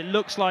touch here. That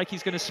looks like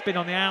he's going to spin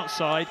on the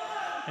outside,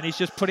 and he's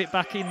just put it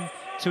back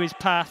into his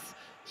path.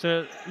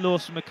 So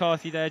Lawson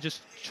McCarthy there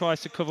just tries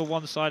to cover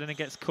one side and then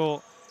gets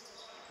caught.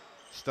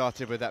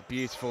 Started with that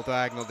beautiful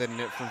diagonal, didn't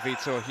it, from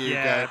Vitor Hugo?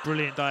 Yeah,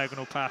 brilliant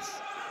diagonal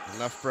pass.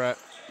 Loughborough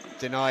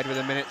denied with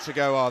a minute to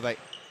go, are they?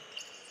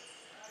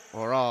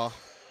 Or are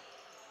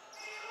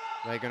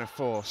they going to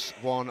force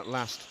one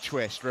last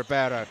twist?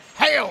 Ribeiro,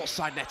 Hale,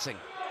 side netting.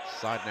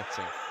 Side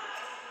netting.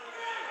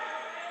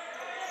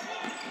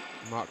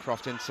 Mark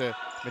Croft into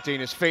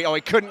Medina's feet. Oh,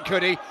 he couldn't,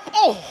 could he?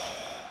 Oh!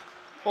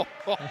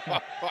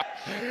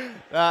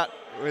 That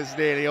was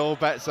nearly all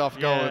bets off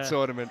goal in the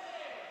tournament.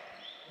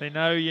 They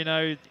know, you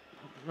know,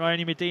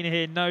 Rayoni Medina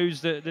here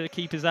knows that the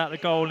keeper's out the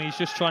goal and he's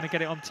just trying to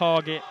get it on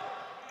target.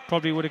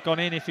 Probably would have gone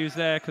in if he was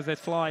there because they're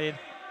flying.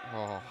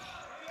 Oh.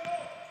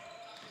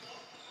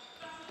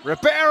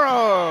 Ribeiro!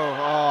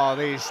 Oh,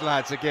 these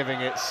lads are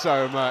giving it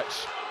so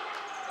much.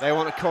 They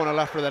want a corner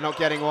Loughborough, they're not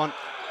getting one.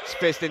 It's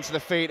fizzed into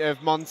the feet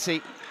of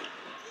Monty.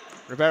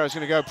 Ribeiro's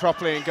going to go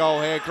properly in goal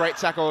here. Great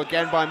tackle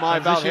again by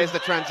Maiveld. Here's the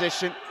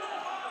transition.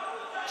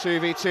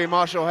 2v2,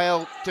 Marshall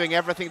Hale doing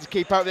everything to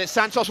keep up with it.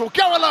 Santos will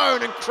go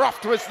alone, and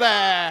Croft was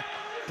there.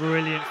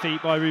 Brilliant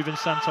feat by Ruben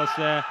Santos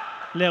there.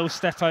 Little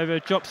step over,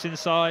 drops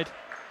inside.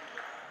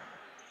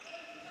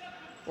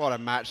 What a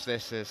match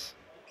this is.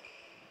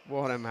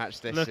 What a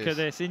match this is. Look at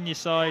this, in your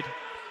side.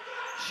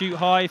 Shoot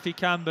high if he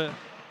can, but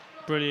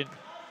brilliant.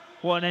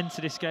 What an end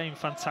to this game.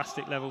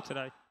 Fantastic level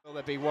today. Will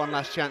there be one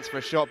last chance for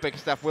a shot?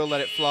 Bickerstaff will let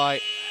it fly.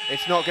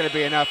 It's not going to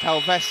be enough.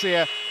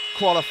 Helvetia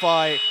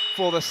qualify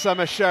for the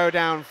Summer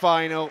Showdown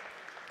final.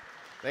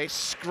 They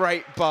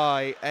scrape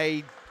by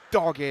a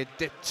dogged,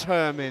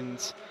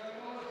 determined,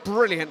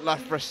 brilliant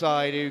Loughborough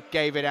side who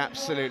gave it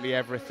absolutely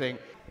everything.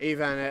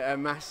 Ivan, a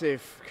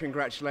massive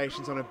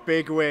congratulations on a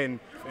big win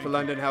for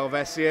London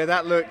Helvetia.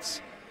 That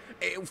looked,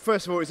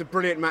 first of all, it was a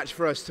brilliant match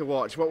for us to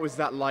watch. What was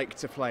that like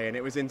to play in?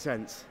 It was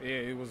intense. Yeah,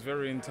 it was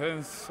very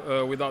intense.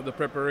 Without the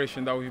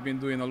preparation that we've been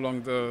doing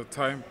along the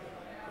time,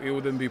 it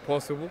wouldn't be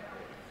possible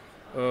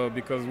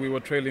because we were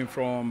trailing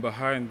from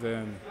behind,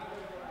 and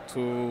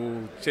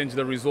to change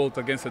the result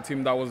against a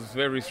team that was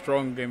very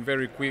strong and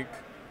very quick,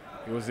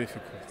 it was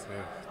difficult.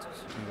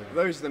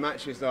 Those are the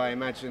matches that I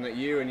imagine that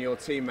you and your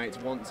teammates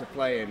want to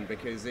play in,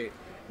 because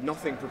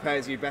nothing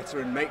prepares you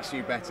better and makes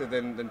you better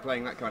than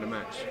playing that kind of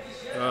match.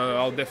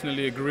 I'll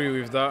definitely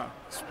agree with that,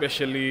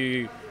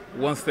 especially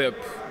one step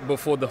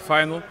before the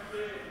final.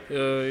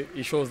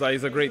 It shows that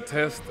it's a great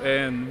test,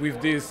 and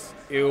with this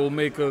it will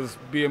make us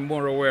be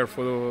more aware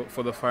for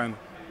the final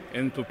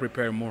and to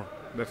prepare more,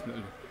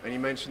 definitely. And you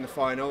mentioned the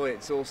final,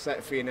 it's all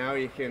set for you now,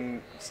 you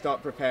can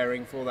start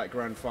preparing for that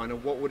grand final.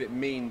 What would it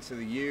mean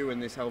to you and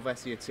this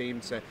Helvetia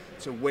team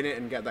to win it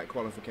and get that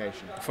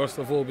qualification? First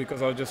of all,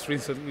 because I just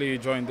recently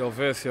joined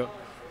Helvetia,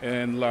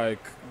 and like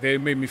they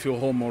made me feel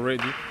home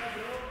already.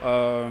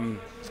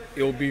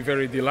 It will be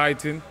very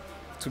delighting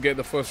to get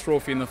the first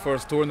trophy in the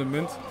first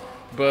tournament,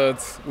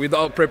 but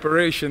without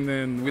preparation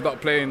and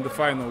without playing the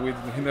final, we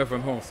never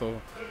know,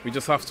 so we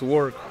just have to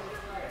work.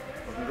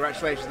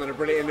 Congratulations on a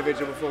brilliant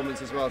individual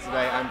performance as well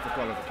today and for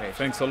qualification.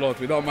 Thanks a lot.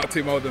 Without my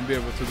team, I wouldn't be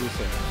able to do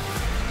so.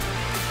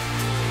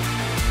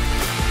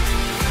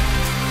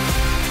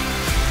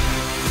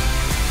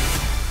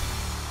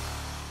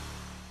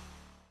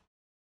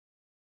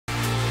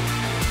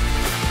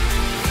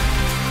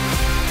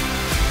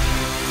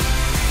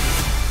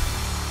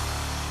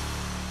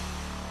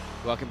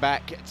 Welcome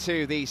back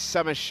to the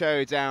Summer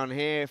Showdown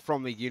here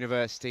from the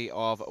University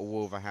of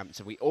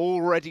Wolverhampton. We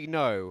already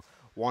know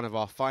one of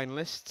our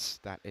finalists,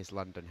 that is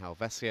London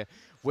Helvetia.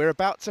 We're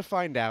about to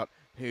find out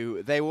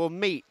who they will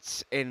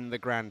meet in the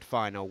grand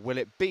final. Will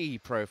it be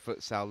Pro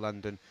Futsal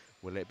London?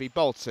 Will it be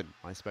Bolton?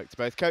 I spoke to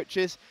both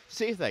coaches to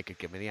see if they could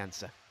give me the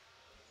answer.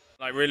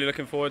 Like, really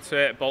looking forward to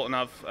it. Bolton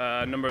have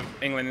a number of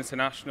England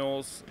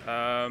internationals.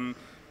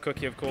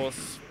 Cookie, of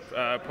course,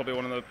 probably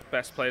one of the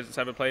best players that's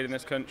ever played in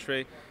this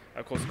country.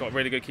 Of course, we've got a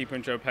really good keeper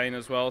in Joe Payne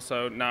as well.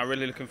 So now,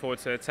 really looking forward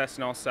to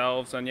testing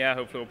ourselves, and yeah,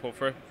 hopefully we'll pull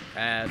through.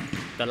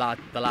 The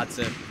lads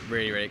are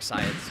really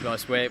excited. To be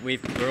honest,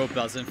 we're all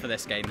buzzing for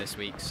this game this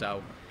week.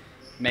 So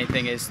main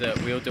thing is that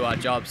we all do our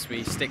jobs.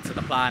 We stick to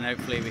the plan.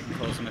 Hopefully, we can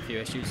cause them a few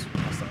issues.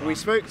 We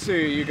spoke to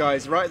you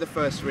guys right the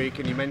first week,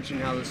 and you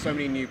mentioned how there's so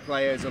many new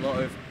players, a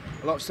lot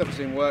of stuff has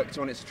been worked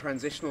on. It's a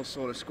transitional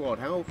sort of squad.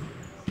 How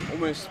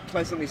almost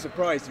pleasantly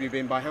surprised have you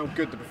been by how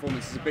good the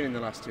performances have been in the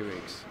last 2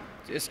 weeks?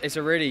 It's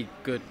a really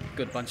good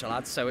bunch of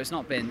lads. So it's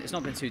not been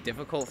too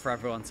difficult for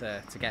everyone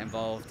to get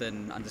involved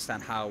and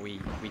understand how we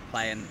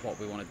play and what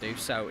we want to do.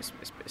 So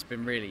it's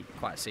been really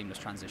quite a seamless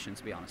transition,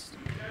 to be honest.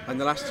 And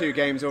the last 2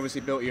 games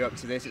obviously built you up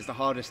to this. It's the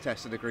hardest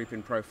test of the group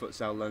in Pro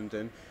Futsal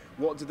London.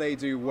 What do they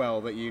do well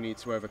that you need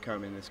to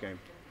overcome in this game?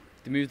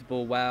 They move the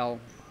ball well.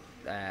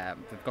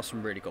 They've got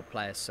some really good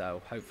players,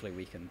 so hopefully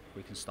we can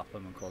stop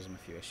them and cause them a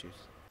few issues.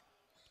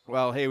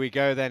 Well, here we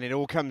go then. It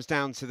all comes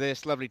down to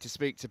this. Lovely to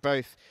speak to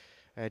both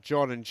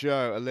John and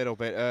Joe a little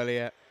bit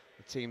earlier.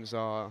 The teams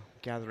are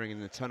gathering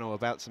in the tunnel,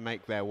 about to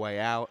make their way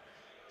out.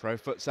 Pro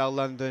Futsal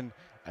London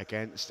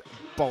against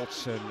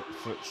Bolton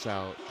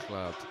Futsal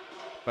Club.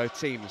 Both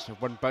teams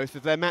have won both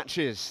of their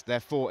matches,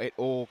 therefore it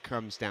all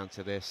comes down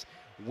to this.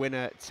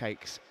 Winner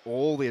takes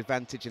all the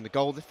advantage in the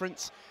goal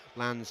difference,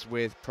 lands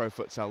with Pro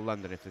Futsal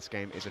London. If this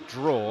game is a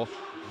draw,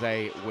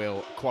 they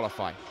will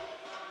qualify.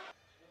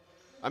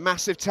 A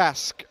massive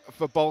task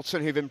for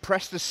Bolton, who've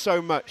impressed us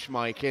so much,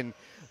 Mike, in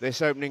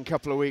this opening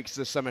couple of weeks of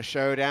the Summer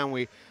Showdown.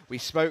 We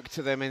spoke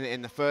to them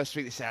in the first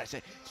week. They said it's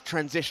a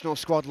transitional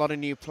squad, a lot of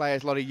new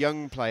players, a lot of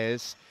young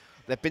players.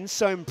 They've been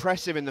so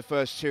impressive in the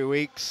first 2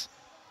 weeks.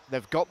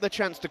 They've got the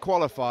chance to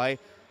qualify,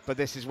 but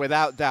this is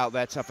without doubt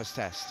their toughest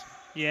test.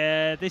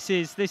 Yeah, this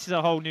is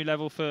a whole new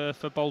level for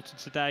Bolton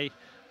today.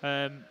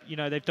 You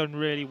know, they've done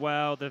really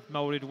well. They've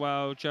moulded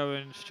well. Joe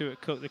and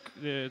Stuart Cook,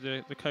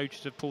 the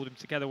coaches, have pulled them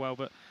together well.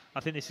 But I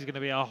think this is going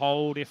to be a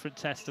whole different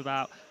test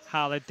about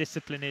how their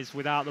discipline is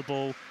without the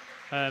ball.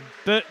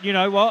 But you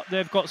know what?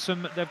 They've got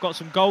some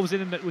goals in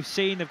them that we've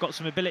seen. They've got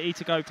some ability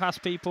to go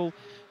past people.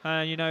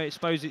 You know, I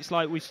suppose it's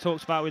like we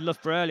talked about with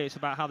Loughborough earlier. It's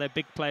about how their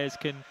big players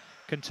can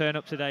turn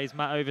up today. It's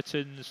Matt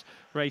Overton's,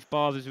 Rafe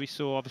Barthers, we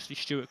saw, obviously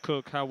Stuart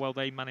Cook, how well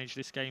they manage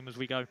this game as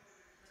we go.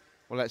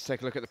 Well, let's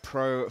take a look at the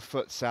Pro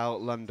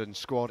Futsal London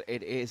squad.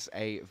 It is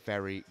a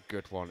very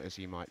good one, as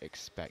you might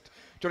expect.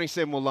 Johnny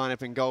Sim will line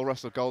up in goal.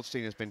 Russell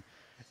Goldstein has been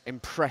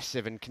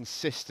impressive and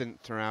consistent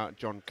throughout.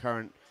 John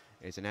Currant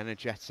is an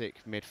energetic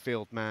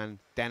midfield man.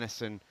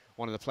 Dennison,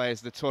 one of the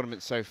players of the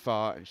tournament so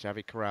far, and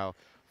Xavi Corral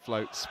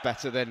floats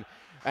better than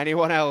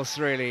anyone else,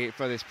 really,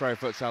 for this Pro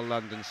Futsal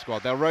London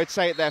squad. They'll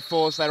rotate their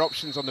fours. Their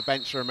options on the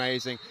bench are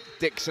amazing.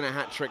 Dixon a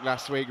hat-trick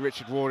last week.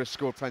 Richard Ward has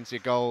scored plenty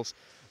of goals.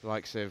 The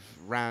likes of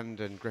Rand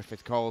and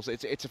Griffith Coles.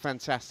 It's a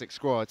fantastic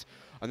squad,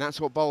 and that's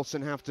what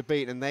Bolton have to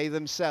beat, and they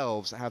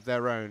themselves have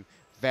their own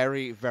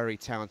very, very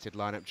talented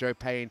lineup. Joe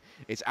Payne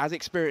is as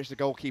experienced a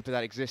goalkeeper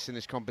that exists in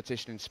this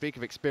competition, and speak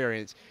of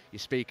experience, you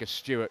speak of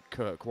Stuart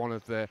Cook, one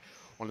of the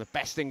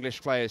best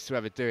English players to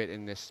ever do it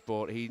in this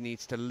sport. He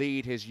needs to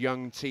lead his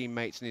young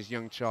teammates and his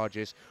young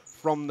charges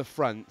from the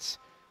front,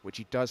 which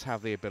he does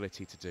have the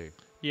ability to do.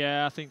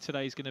 Yeah, I think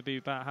today's going to be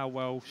about how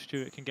well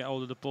Stuart can get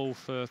hold of the ball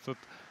for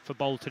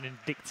Bolton and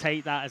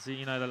dictate that as,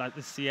 you know, like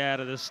the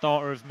Sierra, the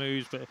starter of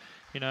moves, but,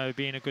 you know,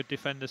 being a good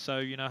defender. So,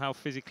 you know, how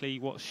physically,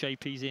 what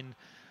shape he's in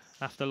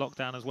after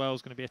lockdown as well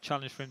is going to be a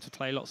challenge for him to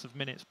play lots of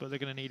minutes, but they're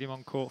going to need him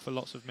on court for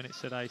lots of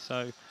minutes today.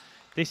 So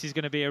this is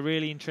going to be a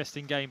really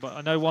interesting game. But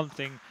I know one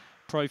thing,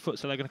 Pro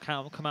Futsal, they're going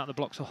to come out the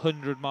blocks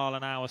 100 mile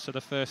an hour. So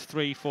the first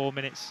 3-4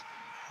 minutes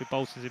with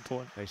Bolton's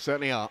important. They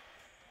certainly are.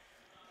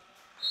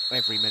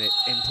 Every minute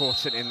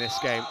important in this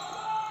game.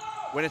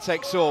 Winner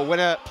takes all.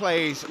 Winner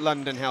plays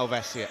London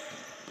Helvetia.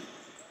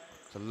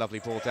 It's a lovely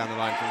ball down the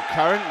line from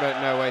Current,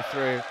 but no way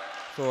through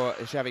for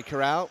Xavi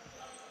Corral.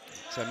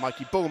 So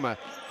Mikey Bulmer,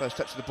 first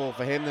touch of the ball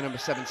for him, the number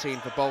 17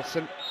 for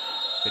Bolton.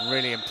 Been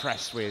really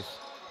impressed with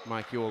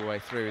Mikey all the way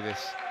through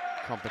this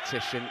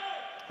competition.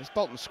 This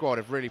Bolton squad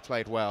have really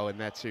played well in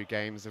their 2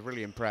 games. They're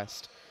really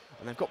impressed.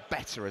 And they've got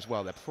better as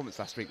well. Their performance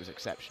last week was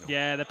exceptional.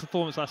 Yeah, their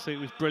performance last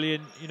week was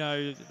brilliant. You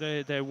know,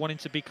 they're wanting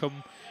to become,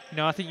 you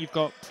know, I think you've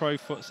got Pro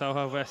Futsal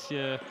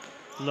Helvetia,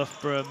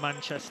 Loughborough,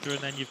 Manchester, and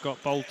then you've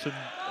got Bolton,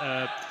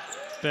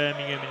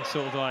 Birmingham, and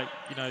sort of like,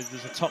 you know,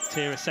 there's a top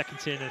tier, a second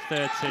tier, and a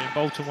third tier. And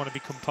Bolton want to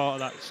become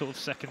part of that sort of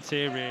second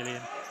tier, really.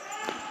 And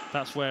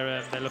that's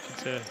where they're looking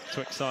to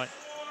excite.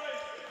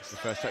 It's the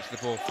first touch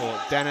of the ball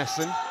for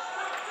Dennison,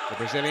 the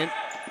Brazilian.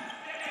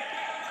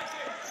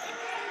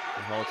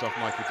 He holds off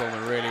Mikey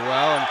Bullman really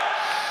well, and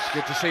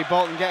good to see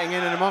Bolton getting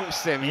in and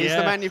amongst him. He's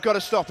the man you've got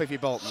to stop if you're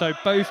Bolton. So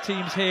both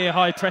teams here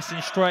high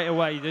pressing straight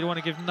away. They don't want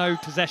to give no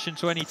possession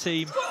to any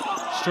team.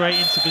 Straight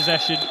into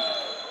possession.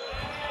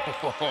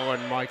 Oh,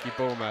 and Mikey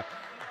Bulmer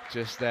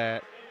just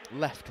there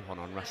left one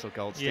on Russell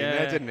Goldstein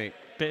there, didn't he?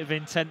 Bit of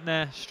intent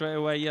there. Straight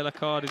away, yellow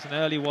card is an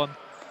early one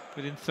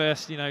within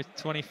first,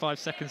 25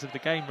 seconds of the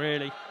game,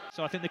 really.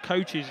 So I think the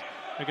coaches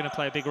are going to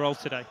play a big role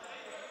today.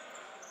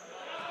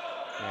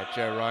 Yeah,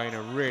 Joe Ryan,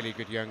 a really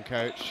good young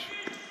coach.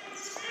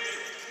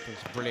 Doing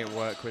some brilliant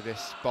work with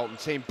this Bolton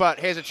team. But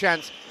here's a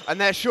chance,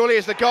 and there surely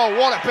is the goal.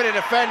 What a bit of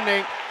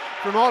defending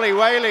from Ollie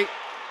Whaley.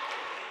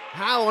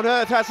 How on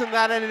earth hasn't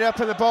that ended up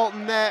in the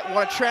Bolton net?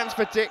 What a chance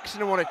for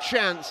Dixon and what a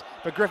chance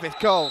for Griffith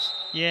Coles.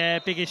 Yeah,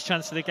 biggest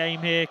chance of the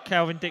game here.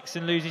 Calvin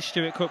Dixon loses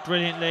Stuart Cook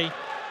brilliantly.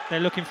 They're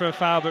looking for a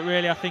foul, but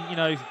really I think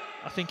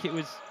it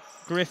was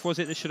Griff, was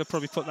it, that should have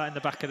probably put that in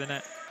the back of the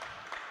net.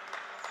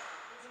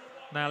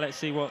 Now let's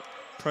see what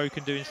Pro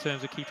can do in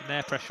terms of keeping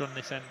their pressure on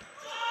this end.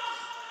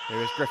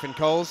 Here is Griffin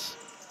Coles.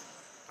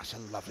 That's a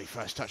lovely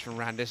first touch from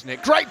Rand, isn't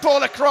it? Great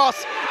ball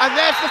across, and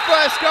there's the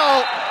first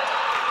goal.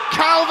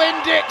 Calvin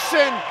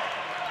Dixon,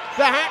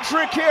 the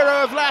hat-trick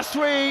hero of last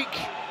week,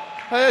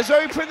 has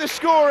opened the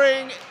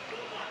scoring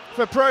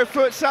for Pro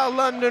Futsal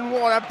London.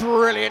 What a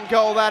brilliant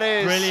goal that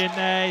is. Brilliant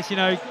there.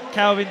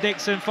 Calvin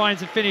Dixon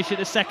finds a finish at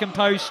the second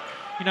post.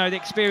 The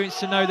experience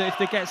to know that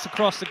if it gets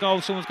across the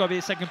goal, someone's got to be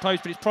at the second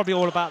post, but it's probably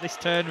all about this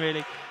turn,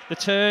 really. The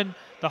turn,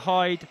 the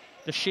hide,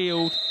 the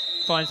shield,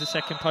 finds the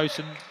second post,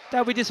 and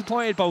they'll be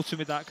disappointed, Bolton,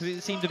 with that, because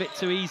it seemed a bit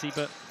too easy,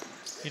 but,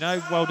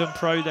 well done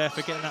Pro there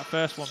for getting that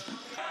first one.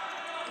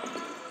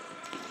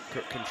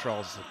 Cook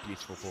controls a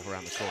beautiful ball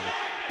around the corner.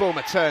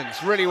 Bulmer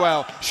turns really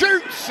well,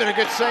 shoots, and a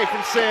good save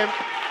from Sim.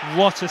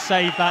 What a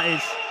save that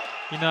is.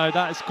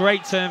 That is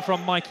great turn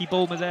from Mikey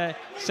Bulmer there.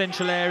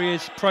 Central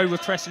areas, Pro were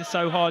pressing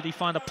so hard, he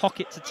found a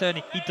pocket to turn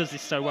it. He does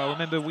this so well.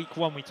 Remember week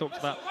 1 we talked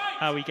about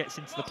how he gets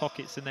into the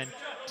pockets and then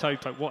toe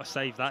poke. What a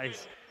save that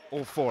is.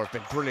 All four have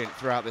been brilliant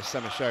throughout this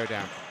summer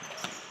showdown.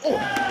 Oh,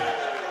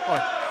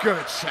 what a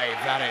good save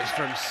that is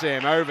from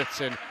Sim.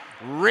 Overton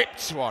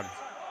ripped one.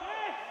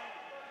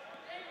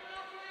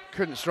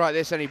 Couldn't strike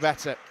this any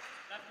better.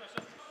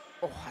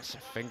 Oh, that's a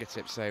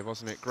fingertip save,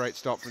 wasn't it? Great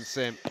stop from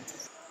Sim.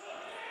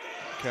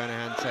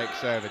 Kernahan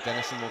takes over.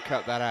 Dennison will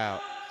cut that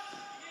out.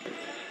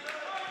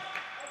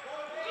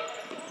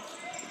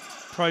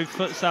 Pro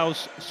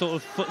Futsal's sort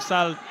of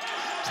futsal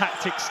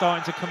tactics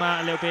starting to come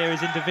out a little bit here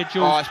as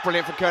individuals. Oh, it's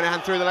brilliant from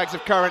Kernahan through the legs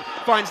of Curran.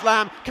 Finds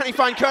Lamb. Can he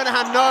find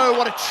Kernahan? No,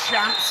 what a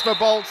chance for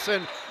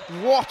Bolton.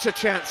 What a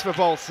chance for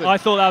Bolton. I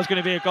thought that was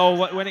going to be a goal.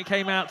 When it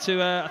came out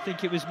to, I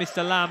think it was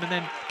Mr. Lamb, and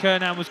then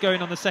Kernahan was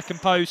going on the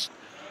second post,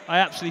 I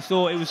absolutely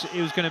thought it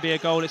was going to be a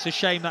goal. It's a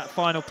shame that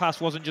final pass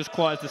wasn't just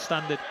quite as the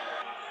standard.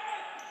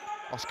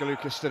 Oscar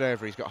Lucas stood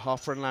over. He's got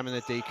Harper and Lamb in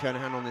the D.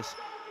 Kernahan on this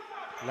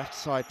left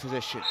side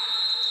position.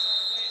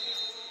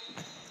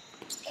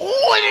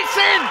 Oh, and it's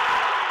in!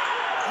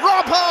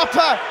 Rob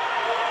Harper!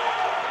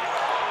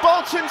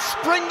 Bolton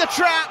spring the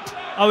trap,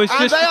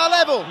 and they are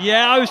level.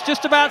 Yeah, I was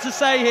just about to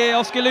say here,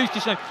 Oscar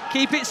Lucas,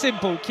 keep it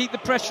simple, keep the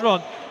pressure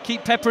on,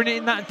 keep peppering it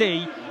in that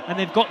D, and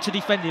they've got to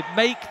defend it.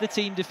 Make the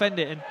team defend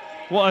it. And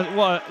what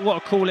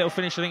a cool little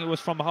finish I think it was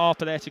from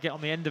Harper there to get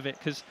on the end of it,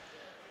 because,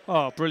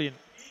 oh, brilliant.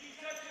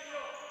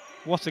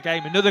 What a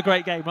game. Another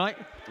great game, right?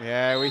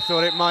 Yeah, we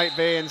thought it might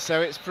be, and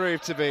so it's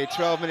proved to be.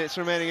 12 minutes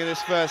remaining in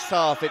this first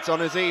half. It's on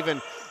as even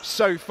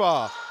so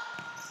far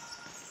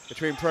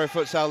between Pro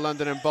Futsal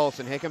London and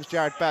Bolton. Here comes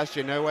Jared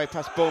Bastion, no way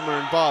past Bulmer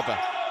and Barber.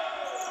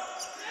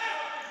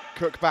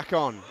 Cook back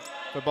on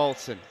for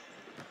Bolton.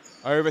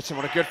 Overton,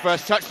 what a good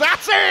first touch.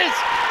 That is!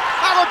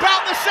 How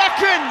about the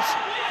second?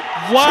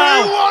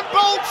 Wow! 2-1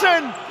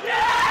 Bolton!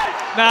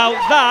 Now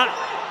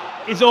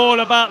that is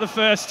all about the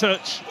first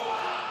touch.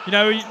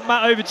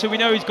 Matt Overton, we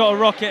know he's got a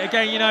rocket.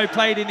 Again,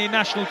 played in the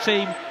national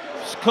team,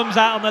 comes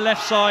out on the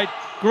left side.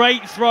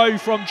 Great throw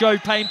from Joe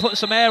Payne, put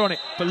some air on it.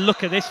 But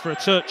look at this for a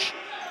touch.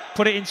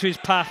 Put it into his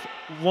path,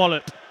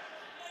 wallop.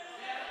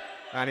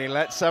 And he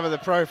let some of the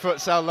Pro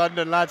Futsal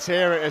London lads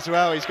hear it as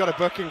well. He's got a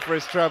booking for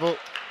his treble.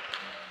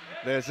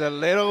 There's a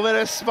little bit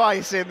of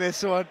spice in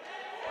this one.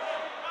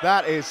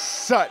 That is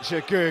such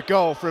a good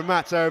goal from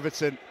Matt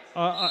Overton.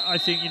 I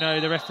think,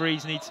 the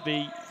referees need to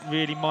be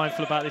really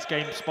mindful about this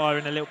game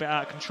spiraling a little bit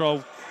out of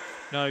control.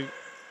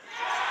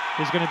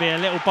 There's going to be a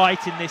little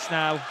bite in this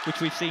now,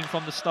 which we've seen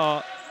from the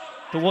start.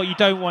 But what you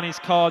don't want is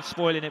cards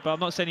spoiling it. But I'm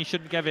not saying he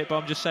shouldn't give it, but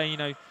I'm just saying,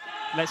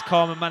 let's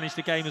calm and manage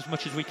the game as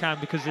much as we can,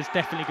 because there's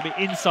definitely going to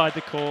be inside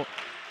the court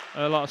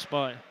a lot of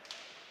spite.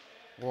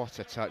 What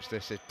a touch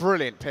this is.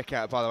 Brilliant pick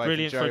out, by the way,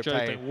 brilliant from Joe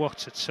Payne. Payne.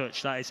 What a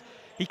touch that is.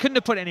 He couldn't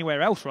have put it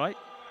anywhere else, right?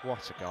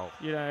 What a goal.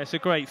 It's a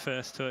great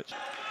first touch.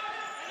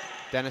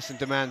 Dennison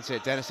demands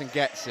it. Dennison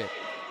gets it.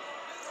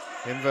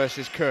 Him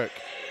versus Cook.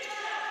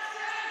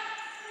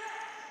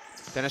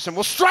 Dennison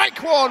will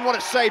strike one. What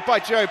a save by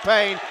Joe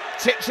Payne.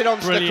 Tips it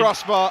onto the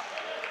crossbar.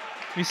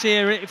 You see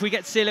here, if we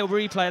get to see a little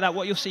replay of that,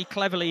 what you'll see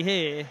cleverly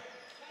here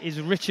is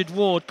Richard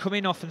Ward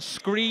coming off and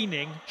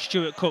screening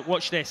Stuart Cook.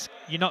 Watch this.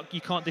 You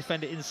can't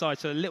defend it inside.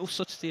 So a little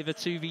subtlety of a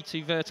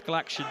 2v2 vertical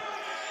action.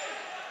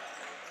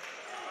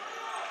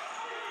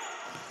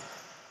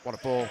 What a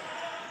ball.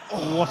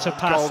 Oh, what a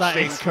pass that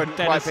is. Couldn't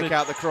quite pick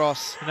out the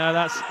cross. No,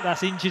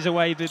 that's inches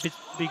away, big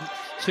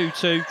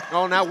 2-2.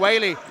 Oh, now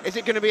Whaley. Is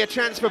it going to be a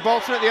chance for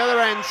Bolton at the other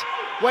end?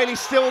 Whaley's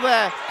still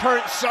there.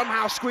 Current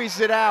somehow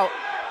squeezes it out.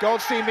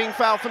 Goldstein being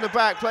fouled from the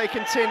back. Play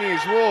continues.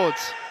 Ward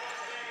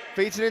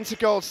feeds it into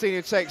Goldstein,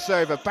 who takes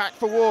over. Back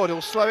for Ward. He'll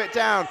slow it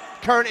down.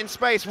 Current in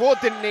space. Ward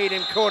didn't need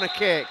him. Corner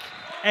kick.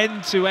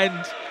 End to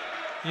end.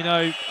 You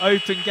know,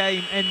 open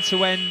game, end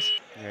to end.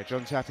 Yeah,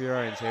 John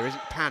Tapia-Owens here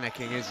isn't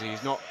panicking, is he?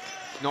 He's not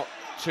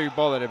too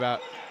bothered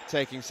about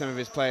taking some of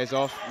his players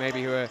off,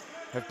 maybe who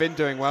have been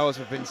doing well, as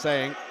we've been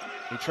saying.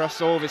 He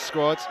trusts all of his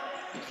squad.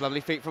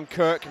 Lovely feet from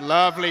Cook.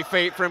 Lovely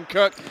feet from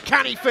Cook.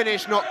 Can he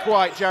finish? Not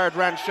quite. Jared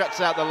Rand shuts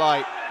out the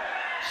light.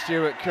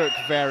 Stuart Cook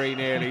very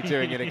nearly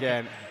doing it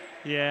again.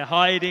 Yeah,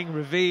 hiding,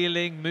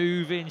 revealing,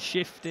 moving,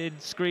 shifting,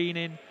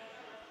 screening.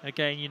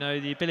 Again, you know,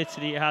 the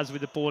ability that he has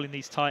with the ball in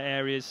these tight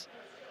areas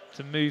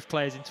to move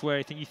players into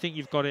where you think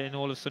you've got it, and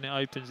all of a sudden it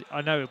opens.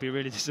 I know it'll be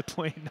really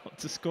disappointing not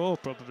to score,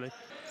 probably.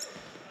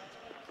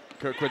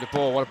 Cook with the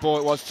ball. What a ball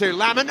it was too.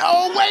 Lamond.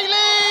 Oh,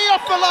 Whaley!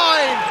 Off the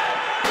line!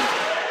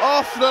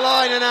 Off the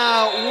line and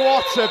out.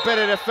 What a bit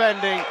of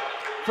defending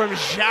from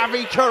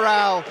Xavi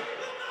Corral.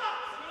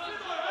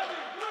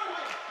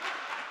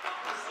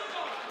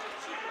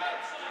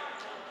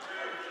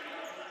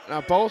 Now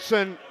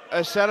Bolton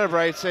are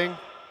celebrating.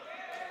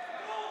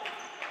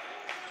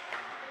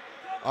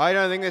 I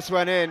don't think this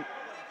went in.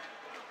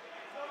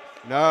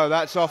 No,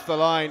 that's off the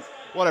line.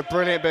 What a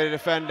brilliant bit of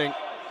defending.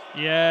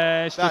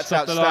 Yeah, it's that's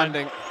just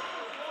outstanding.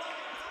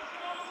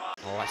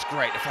 Oh, that's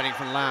great defending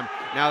from Lamb.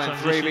 Now then,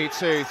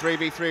 3v2,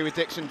 3v3 with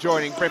Dixon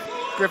joining.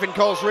 Griffin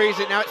Coles reads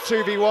it, now it's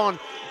 2v1.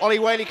 Ollie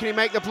Whaley, can he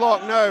make the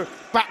block? No.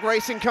 Back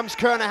racing comes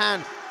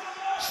Kernahan.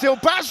 Still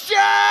Bastia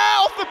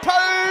off the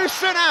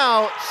post and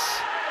out.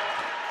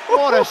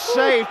 What a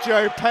save,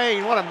 Joe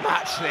Payne. What a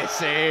match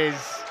this is.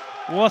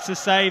 What a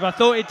save. I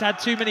thought it had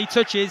too many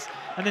touches,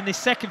 and then the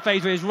second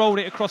phase where he's rolled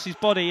it across his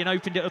body and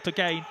opened it up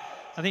again.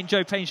 I think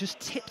Joe Payne's just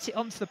tipped it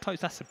onto the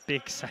post. That's a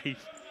big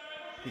save.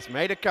 He's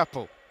made a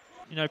couple.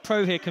 You know,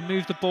 Pro here can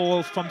move the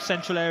ball from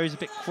central areas a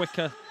bit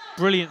quicker.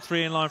 Brilliant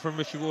three in line from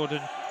Richard Ward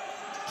and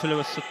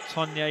Tulua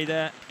Sotonye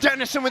there.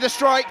 Dennison with a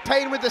strike,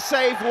 Payne with the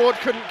save. Ward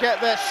couldn't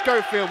get there.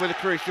 Schofield with a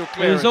crucial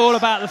clearance. It was all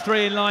about the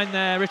three in line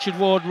there. Richard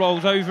Ward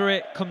rolls over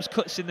it,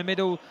 cuts in the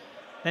middle.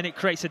 Then it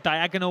creates a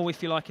diagonal,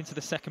 if you like, into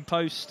the second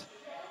post.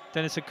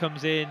 Dennison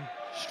comes in,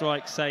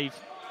 strike, save.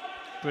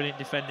 Brilliant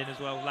defending as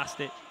well, last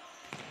ditch.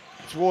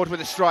 It's Ward with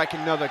a strike,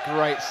 another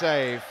great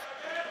save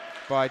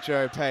by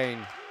Joe Payne.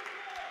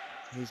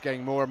 He's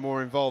getting more and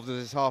more involved as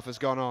his half has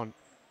gone on.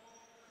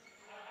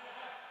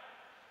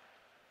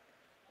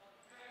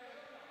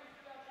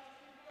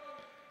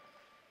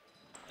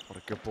 What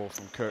a good ball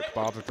from Cook.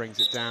 Barber brings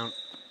it down.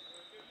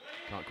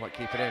 Can't quite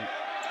keep it in.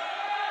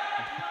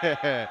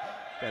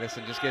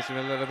 Dennison just gives him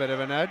a little bit of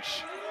a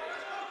nudge.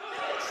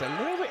 It's a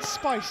little bit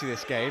spicy,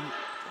 this game.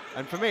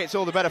 And for me, it's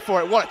all the better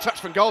for it. What a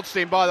touch from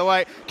Goldstein, by the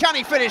way. Can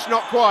he finish?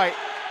 Not quite.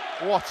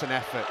 What an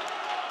effort.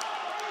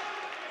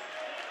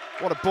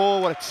 What a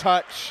ball, what a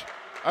touch.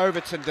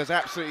 Overton does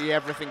absolutely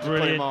everything to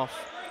put him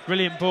off.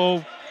 Brilliant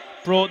ball,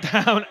 brought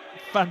down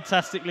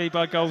fantastically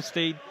by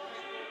Goldstein.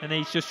 And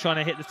he's just trying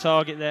to hit the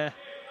target there.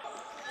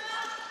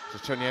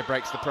 Sotonye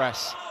breaks the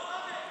press.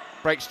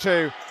 Breaks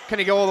two. Can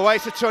he go all the way?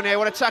 Sotonye,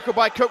 what a tackle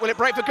by Cook. Will it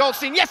break for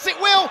Goldstein? Yes, it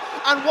will!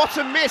 And what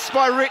a miss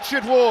by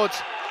Richard Ward.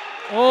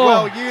 Oh.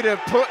 Well, you'd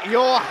have put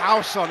your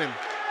house on him.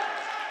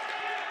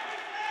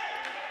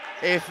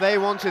 If they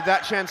wanted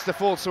that chance to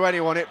fall to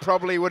anyone, it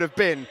probably would have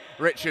been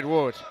Richard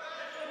Ward.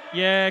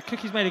 Yeah,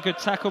 Cookie's made a good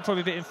tackle,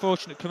 probably a bit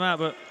unfortunate to come out,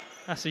 but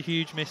that's a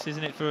huge miss,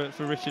 isn't it,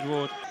 for Richard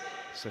Ward?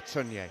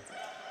 Sotonye.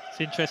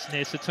 It's interesting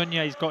here.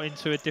 Sotonye's got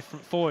into a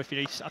different four. I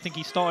think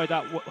he started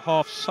that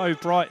half so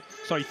bright.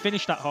 Sorry,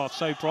 finished that half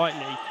so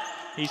brightly.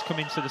 He's come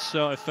into the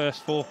sort of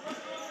first four.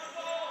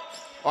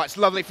 Oh, it's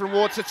lovely from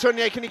Ward.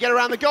 Sotonye, can he get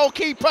around the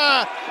goalkeeper?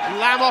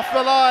 Lamb off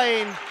the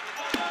line.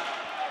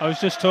 I was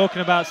just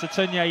talking about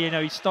Sotonye. You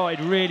know,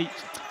 he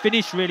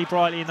finished really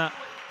brightly in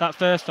that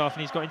first half,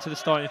 and he's got into the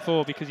starting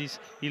four because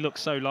he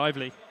looks so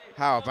lively.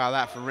 How about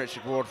that from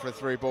Richard Ward for a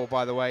through ball,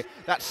 by the way?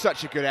 That's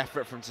such a good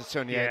effort from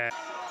Sotonye. Yeah.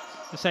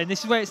 I'm saying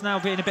this is where it's now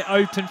being a bit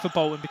open for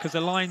Bolton because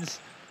the lines,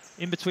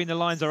 in between the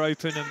lines are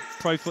open and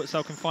Pro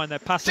Futsal can find their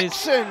passes.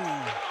 Dixon!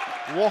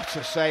 What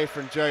a save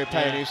from Joe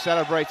Payne, who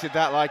celebrated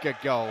that like a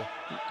goal.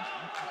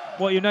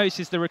 What you notice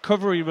is the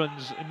recovery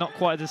runs are not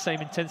quite at the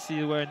same intensity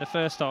they were in the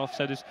first half,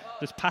 so there's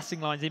passing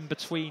lines in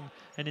between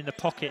and in the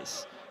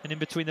pockets and in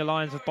between the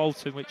lines of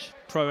Bolton, which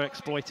Pro are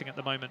exploiting at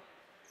the moment.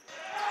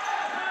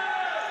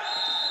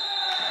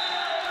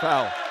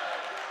 Foul.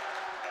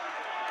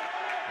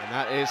 And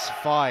that is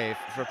 5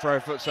 for Pro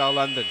Futsal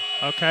London.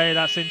 Okay,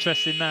 that's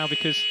interesting now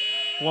because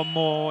one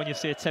more and you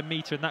see a 10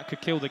 metre and that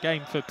could kill the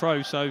game for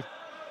Pro, so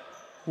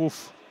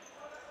woof.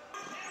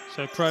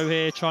 So Pro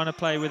here trying to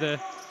play with a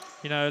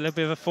You know, a little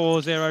bit of a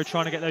 4-0,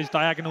 trying to get those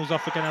diagonals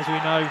off again, as we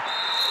know.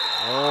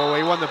 Oh,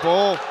 he won the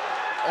ball.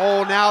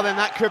 Oh, now then,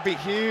 that could be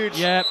huge.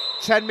 Yep.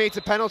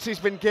 10-metre penalty's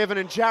been given,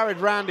 and Jared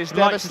Rand is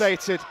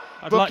devastated.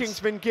 Booking's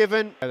been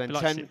given. And then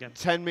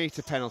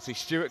 10-metre penalty.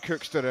 Stuart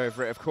Cook stood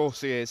over it. Of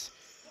course he is.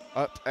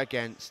 Up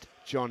against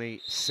Johnny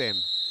Sim.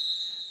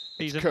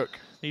 Cook.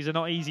 These are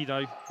not easy,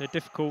 though. They're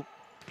difficult.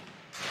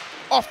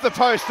 Off the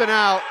post and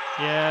out.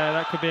 Yeah,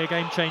 that could be a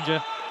game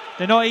changer.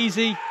 They're not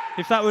easy.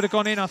 If that would have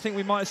gone in, I think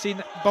we might have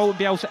seen Bolton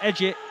be able to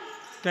edge it.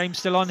 Game's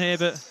still on here,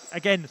 but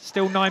again,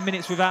 still 9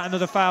 minutes without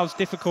another foul is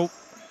difficult.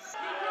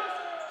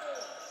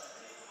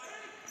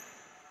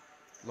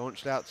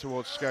 Launched out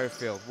towards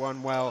Schofield.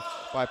 Won well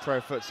by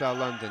Pro Futsal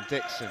London.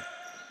 Dixon.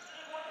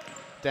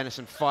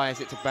 Dennison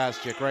fires it to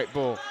Basja. Great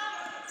ball.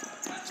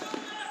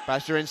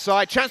 Basja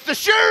inside. Chance to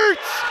shoot!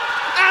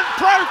 And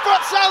Pro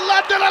Futsal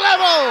London are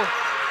level!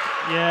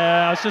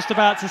 Yeah, I was just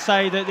about to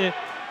say that the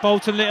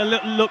Bolton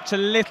looked a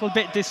little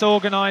bit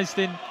disorganised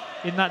in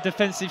that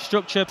defensive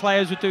structure.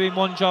 Players were doing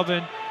one job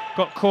and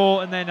got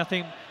caught, and then I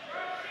think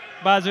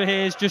Basja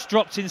here has just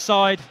dropped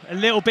inside. A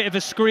little bit of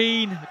a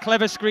screen, a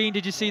clever screen.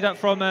 Did you see that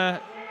from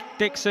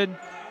Dixon?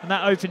 And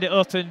that opened it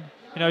up, and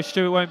you know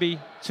Stuart won't be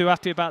too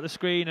happy about the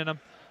screen, and I'm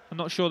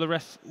not sure the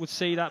ref would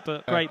see that,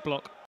 but great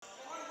block.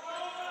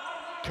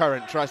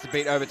 Current tries to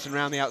beat Overton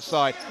round the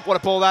outside. What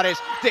a ball that is.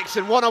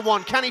 Dixon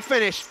one-on-one. Can he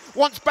finish?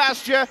 Wants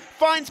Basja,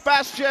 finds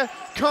Basja,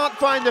 can't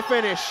find the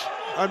finish.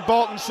 And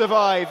Bolton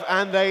survive,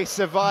 and they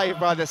survive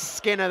by the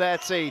skin of their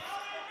teeth.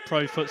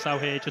 Pro Futsal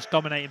here, just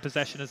dominating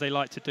possession as they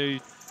like to do,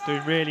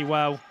 doing really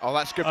well. Oh,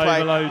 that's good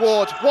Overloads. play.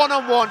 Ward,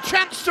 one-on-one,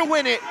 chance to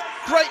win it.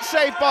 Great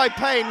save by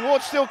Payne.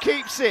 Ward still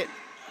keeps it.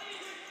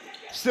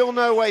 Still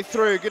no way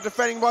through. Good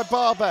defending by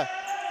Barber.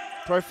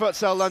 Pro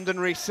Futsal London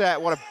reset.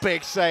 What a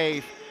big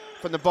save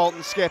from the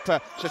Bolton skipper.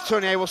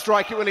 Chatunier will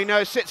strike it, will he?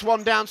 No, sits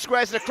one down,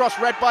 squares it across,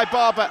 read by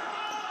Barber.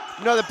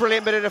 Another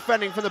brilliant bit of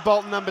defending from the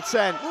Bolton number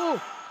 10. Done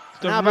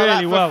How about really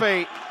that for well.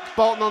 feet?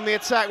 Bolton on the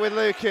attack with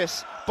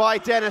Lucas. By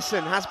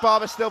Dennison, has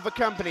Barber still for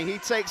company, he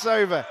takes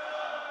over.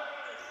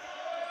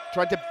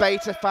 Tried to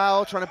bait a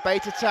foul, trying to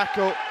bait a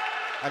tackle,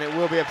 and it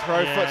will be a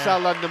Pro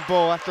Futsal London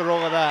ball after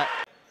all of that.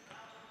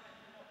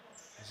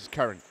 This is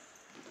Curran.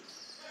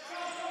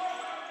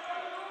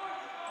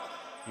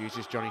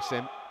 Uses Johnny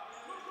Sim.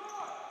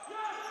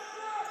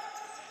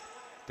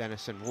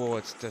 Dennison,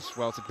 Wards does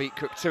well to beat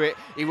Cook to it.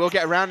 He will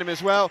get around him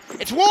as well.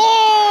 It's Wards!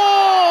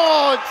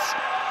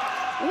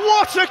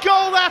 What a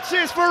goal that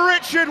is for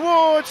Richard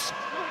Wards!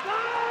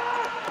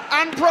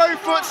 And Pro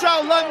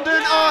Futsal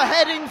London are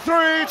heading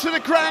through to the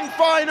grand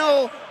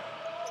final.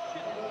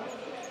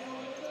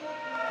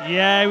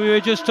 Yeah, we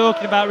were just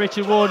talking about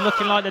Richard Ward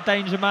looking like the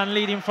danger man,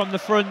 leading from the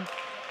front.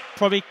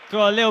 Probably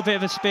got a little bit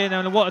of a spin,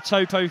 and what a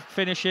topo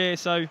finish here.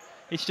 So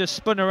it's just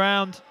spun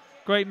around.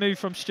 Great move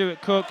from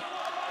Stuart Cook.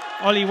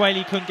 Ollie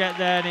Whaley couldn't get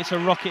there, and it's a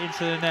rocket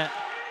into the net.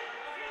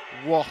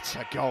 What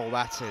a goal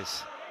that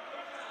is.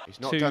 He's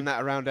not done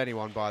that around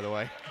anyone, by the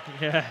way.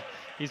 Yeah,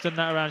 he's done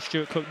that around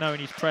Stuart Cook knowing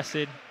he's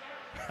pressing.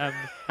 And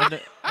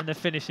the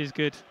finish is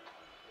good.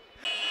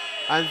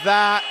 And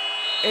that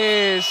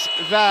is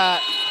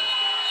that.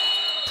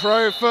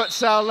 Pro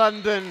Futsal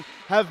London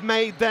have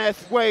made their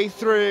way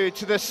through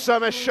to the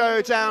Summer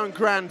Showdown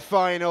Grand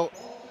Final.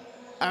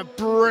 A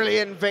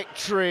brilliant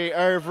victory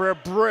over a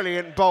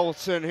brilliant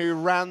Bolton who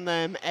ran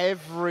them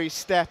every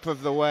step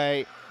of the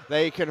way.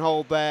 They can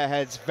hold their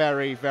heads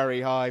very,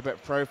 very high,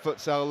 but Pro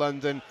Futsal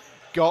London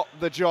got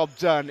the job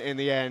done in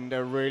the end.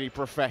 A really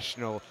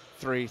professional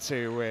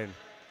 3-2 win.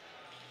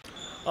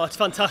 Oh, it's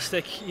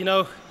fantastic. You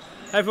know,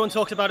 everyone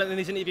talks about it in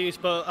these interviews,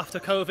 but after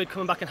COVID,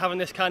 coming back and having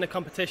this kind of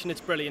competition,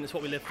 it's brilliant. It's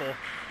what we live for.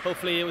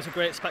 Hopefully it was a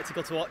great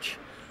spectacle to watch.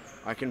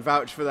 I can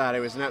vouch for that. It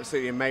was an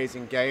absolutely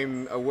amazing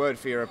game. A word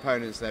for your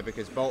opponents there,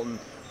 because Bolton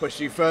pushed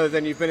you further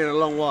than you've been in a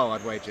long while,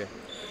 I'd wager.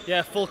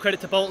 Yeah, full credit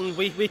to Bolton.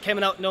 We came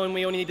out knowing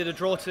we only needed a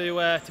draw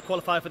to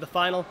qualify for the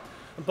final,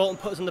 and Bolton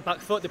put us on the back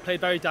foot. They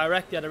played very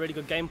direct. They had a really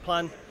good game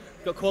plan.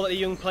 We've got quality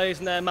young players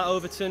in there. Matt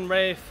Overton,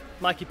 Rafe,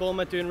 Mikey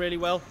Bulmer doing really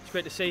well. It's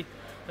great to see.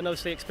 And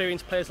obviously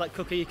experienced players like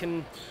Cookie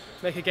can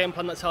make a game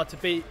plan that's hard to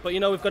beat. But you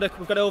know, we've got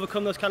to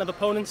overcome those kind of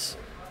opponents.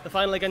 The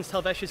final against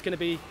Helvetia is going to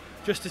be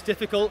just as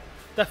difficult,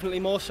 definitely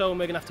more so, and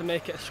we're going to have to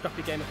make it a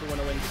scrappy game if we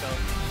want to win. So.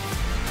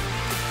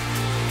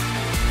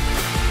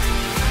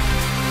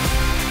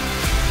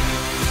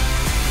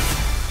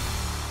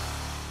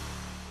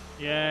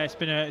 Yeah,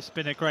 it's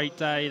been a great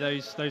day.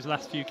 Those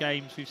last few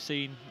games we've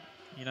seen,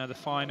 you know, the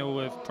final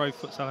of Pro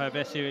Futsal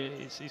Helvetia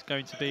is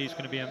going to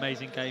be an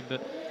amazing game.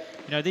 But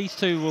you know, these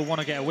two will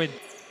want to get a win.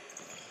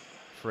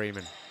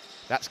 Freeman,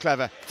 that's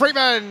clever.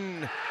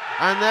 Freeman,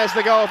 and there's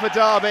the goal for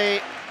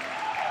Derby.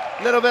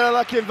 A little bit of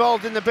luck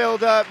involved in the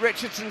build-up.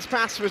 Richardson's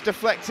pass was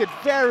deflected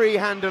very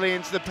handily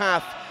into the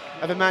path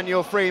of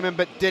Emmanuel Freeman,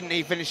 but didn't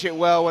he finish it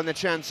well when the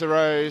chance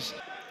arose?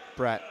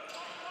 Brett.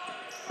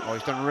 Oh,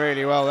 he's done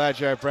really well there,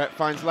 Joe Brett.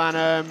 Finds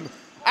Lanham,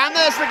 and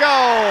there's the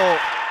goal!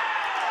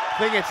 I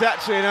think it's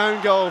actually an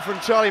own goal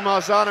from Charlie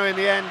Marzano in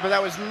the end, but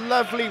that was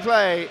lovely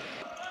play.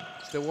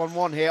 Still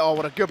 1-1 here. Oh,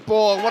 what a good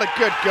ball, what a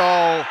good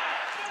goal.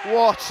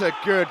 What a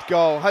good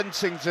goal.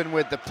 Huntington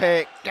with the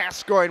pick,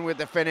 Gascoigne with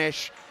the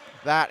finish.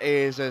 That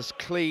is as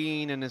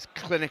clean and as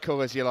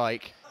clinical as you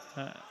like.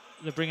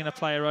 They're bringing a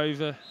player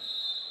over.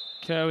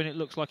 Kerwin, it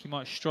looks like he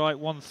might strike.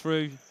 One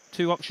through,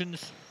 two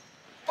options.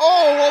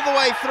 Oh, all the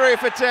way through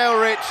for Dale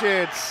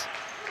Richards.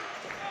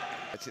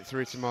 Gets it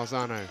through to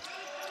Marzano.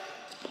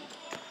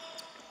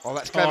 Oh,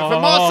 that's clever for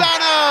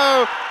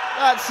Marzano!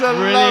 That's a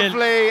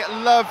lovely,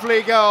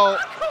 lovely goal.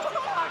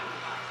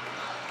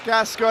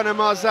 Gascoigne and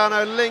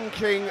Marzano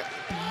linking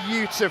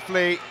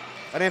beautifully.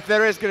 And if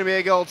there is going to be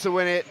a goal to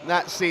win it,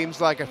 that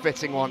seems like a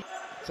fitting one.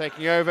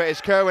 Taking over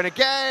is Kerwin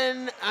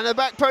again, and the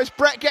back post,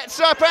 Brett gets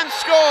up and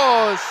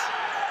scores!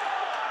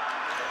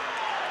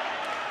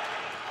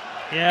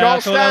 Yeah, goal I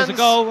thought stands. that was a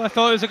goal. I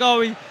thought it was a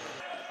goal.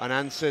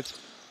 Unanswered.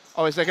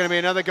 Oh, is there going to be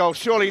another goal?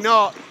 Surely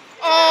not.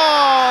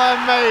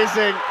 Oh,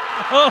 amazing.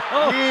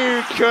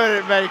 You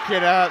couldn't make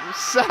it up.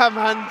 Sam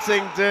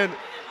Huntington,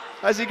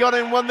 has he gone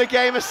and won the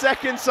game a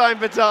second time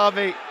for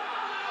Derby?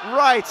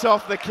 Right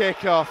off the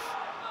kickoff.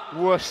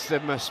 Worcester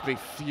must be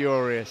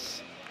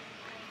furious.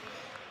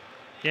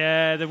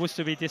 Yeah, they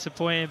Worcester be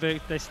disappointed,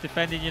 but they're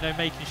defending, you know,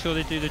 making sure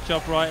they do the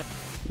job right.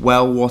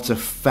 Well, what a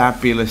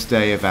fabulous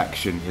day of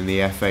action in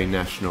the FA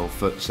National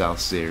Futsal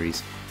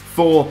Series.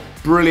 4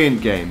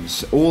 brilliant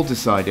games, all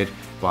decided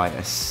by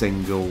a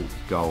single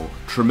goal.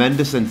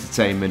 Tremendous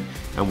entertainment,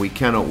 and we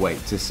cannot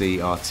wait to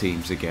see our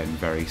teams again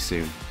very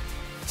soon.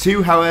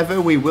 2, however,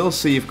 we will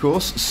see, of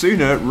course,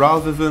 sooner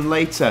rather than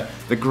later.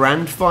 The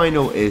grand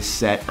final is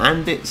set,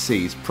 and it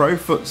sees Pro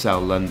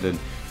Futsal London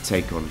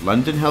take on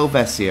London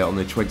Helvetia on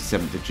the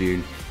 27th of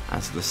June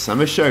as the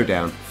Summer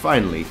Showdown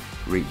finally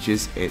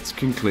reaches its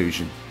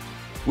conclusion.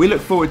 We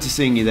look forward to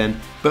seeing you then,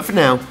 but for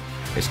now,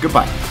 it's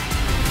goodbye.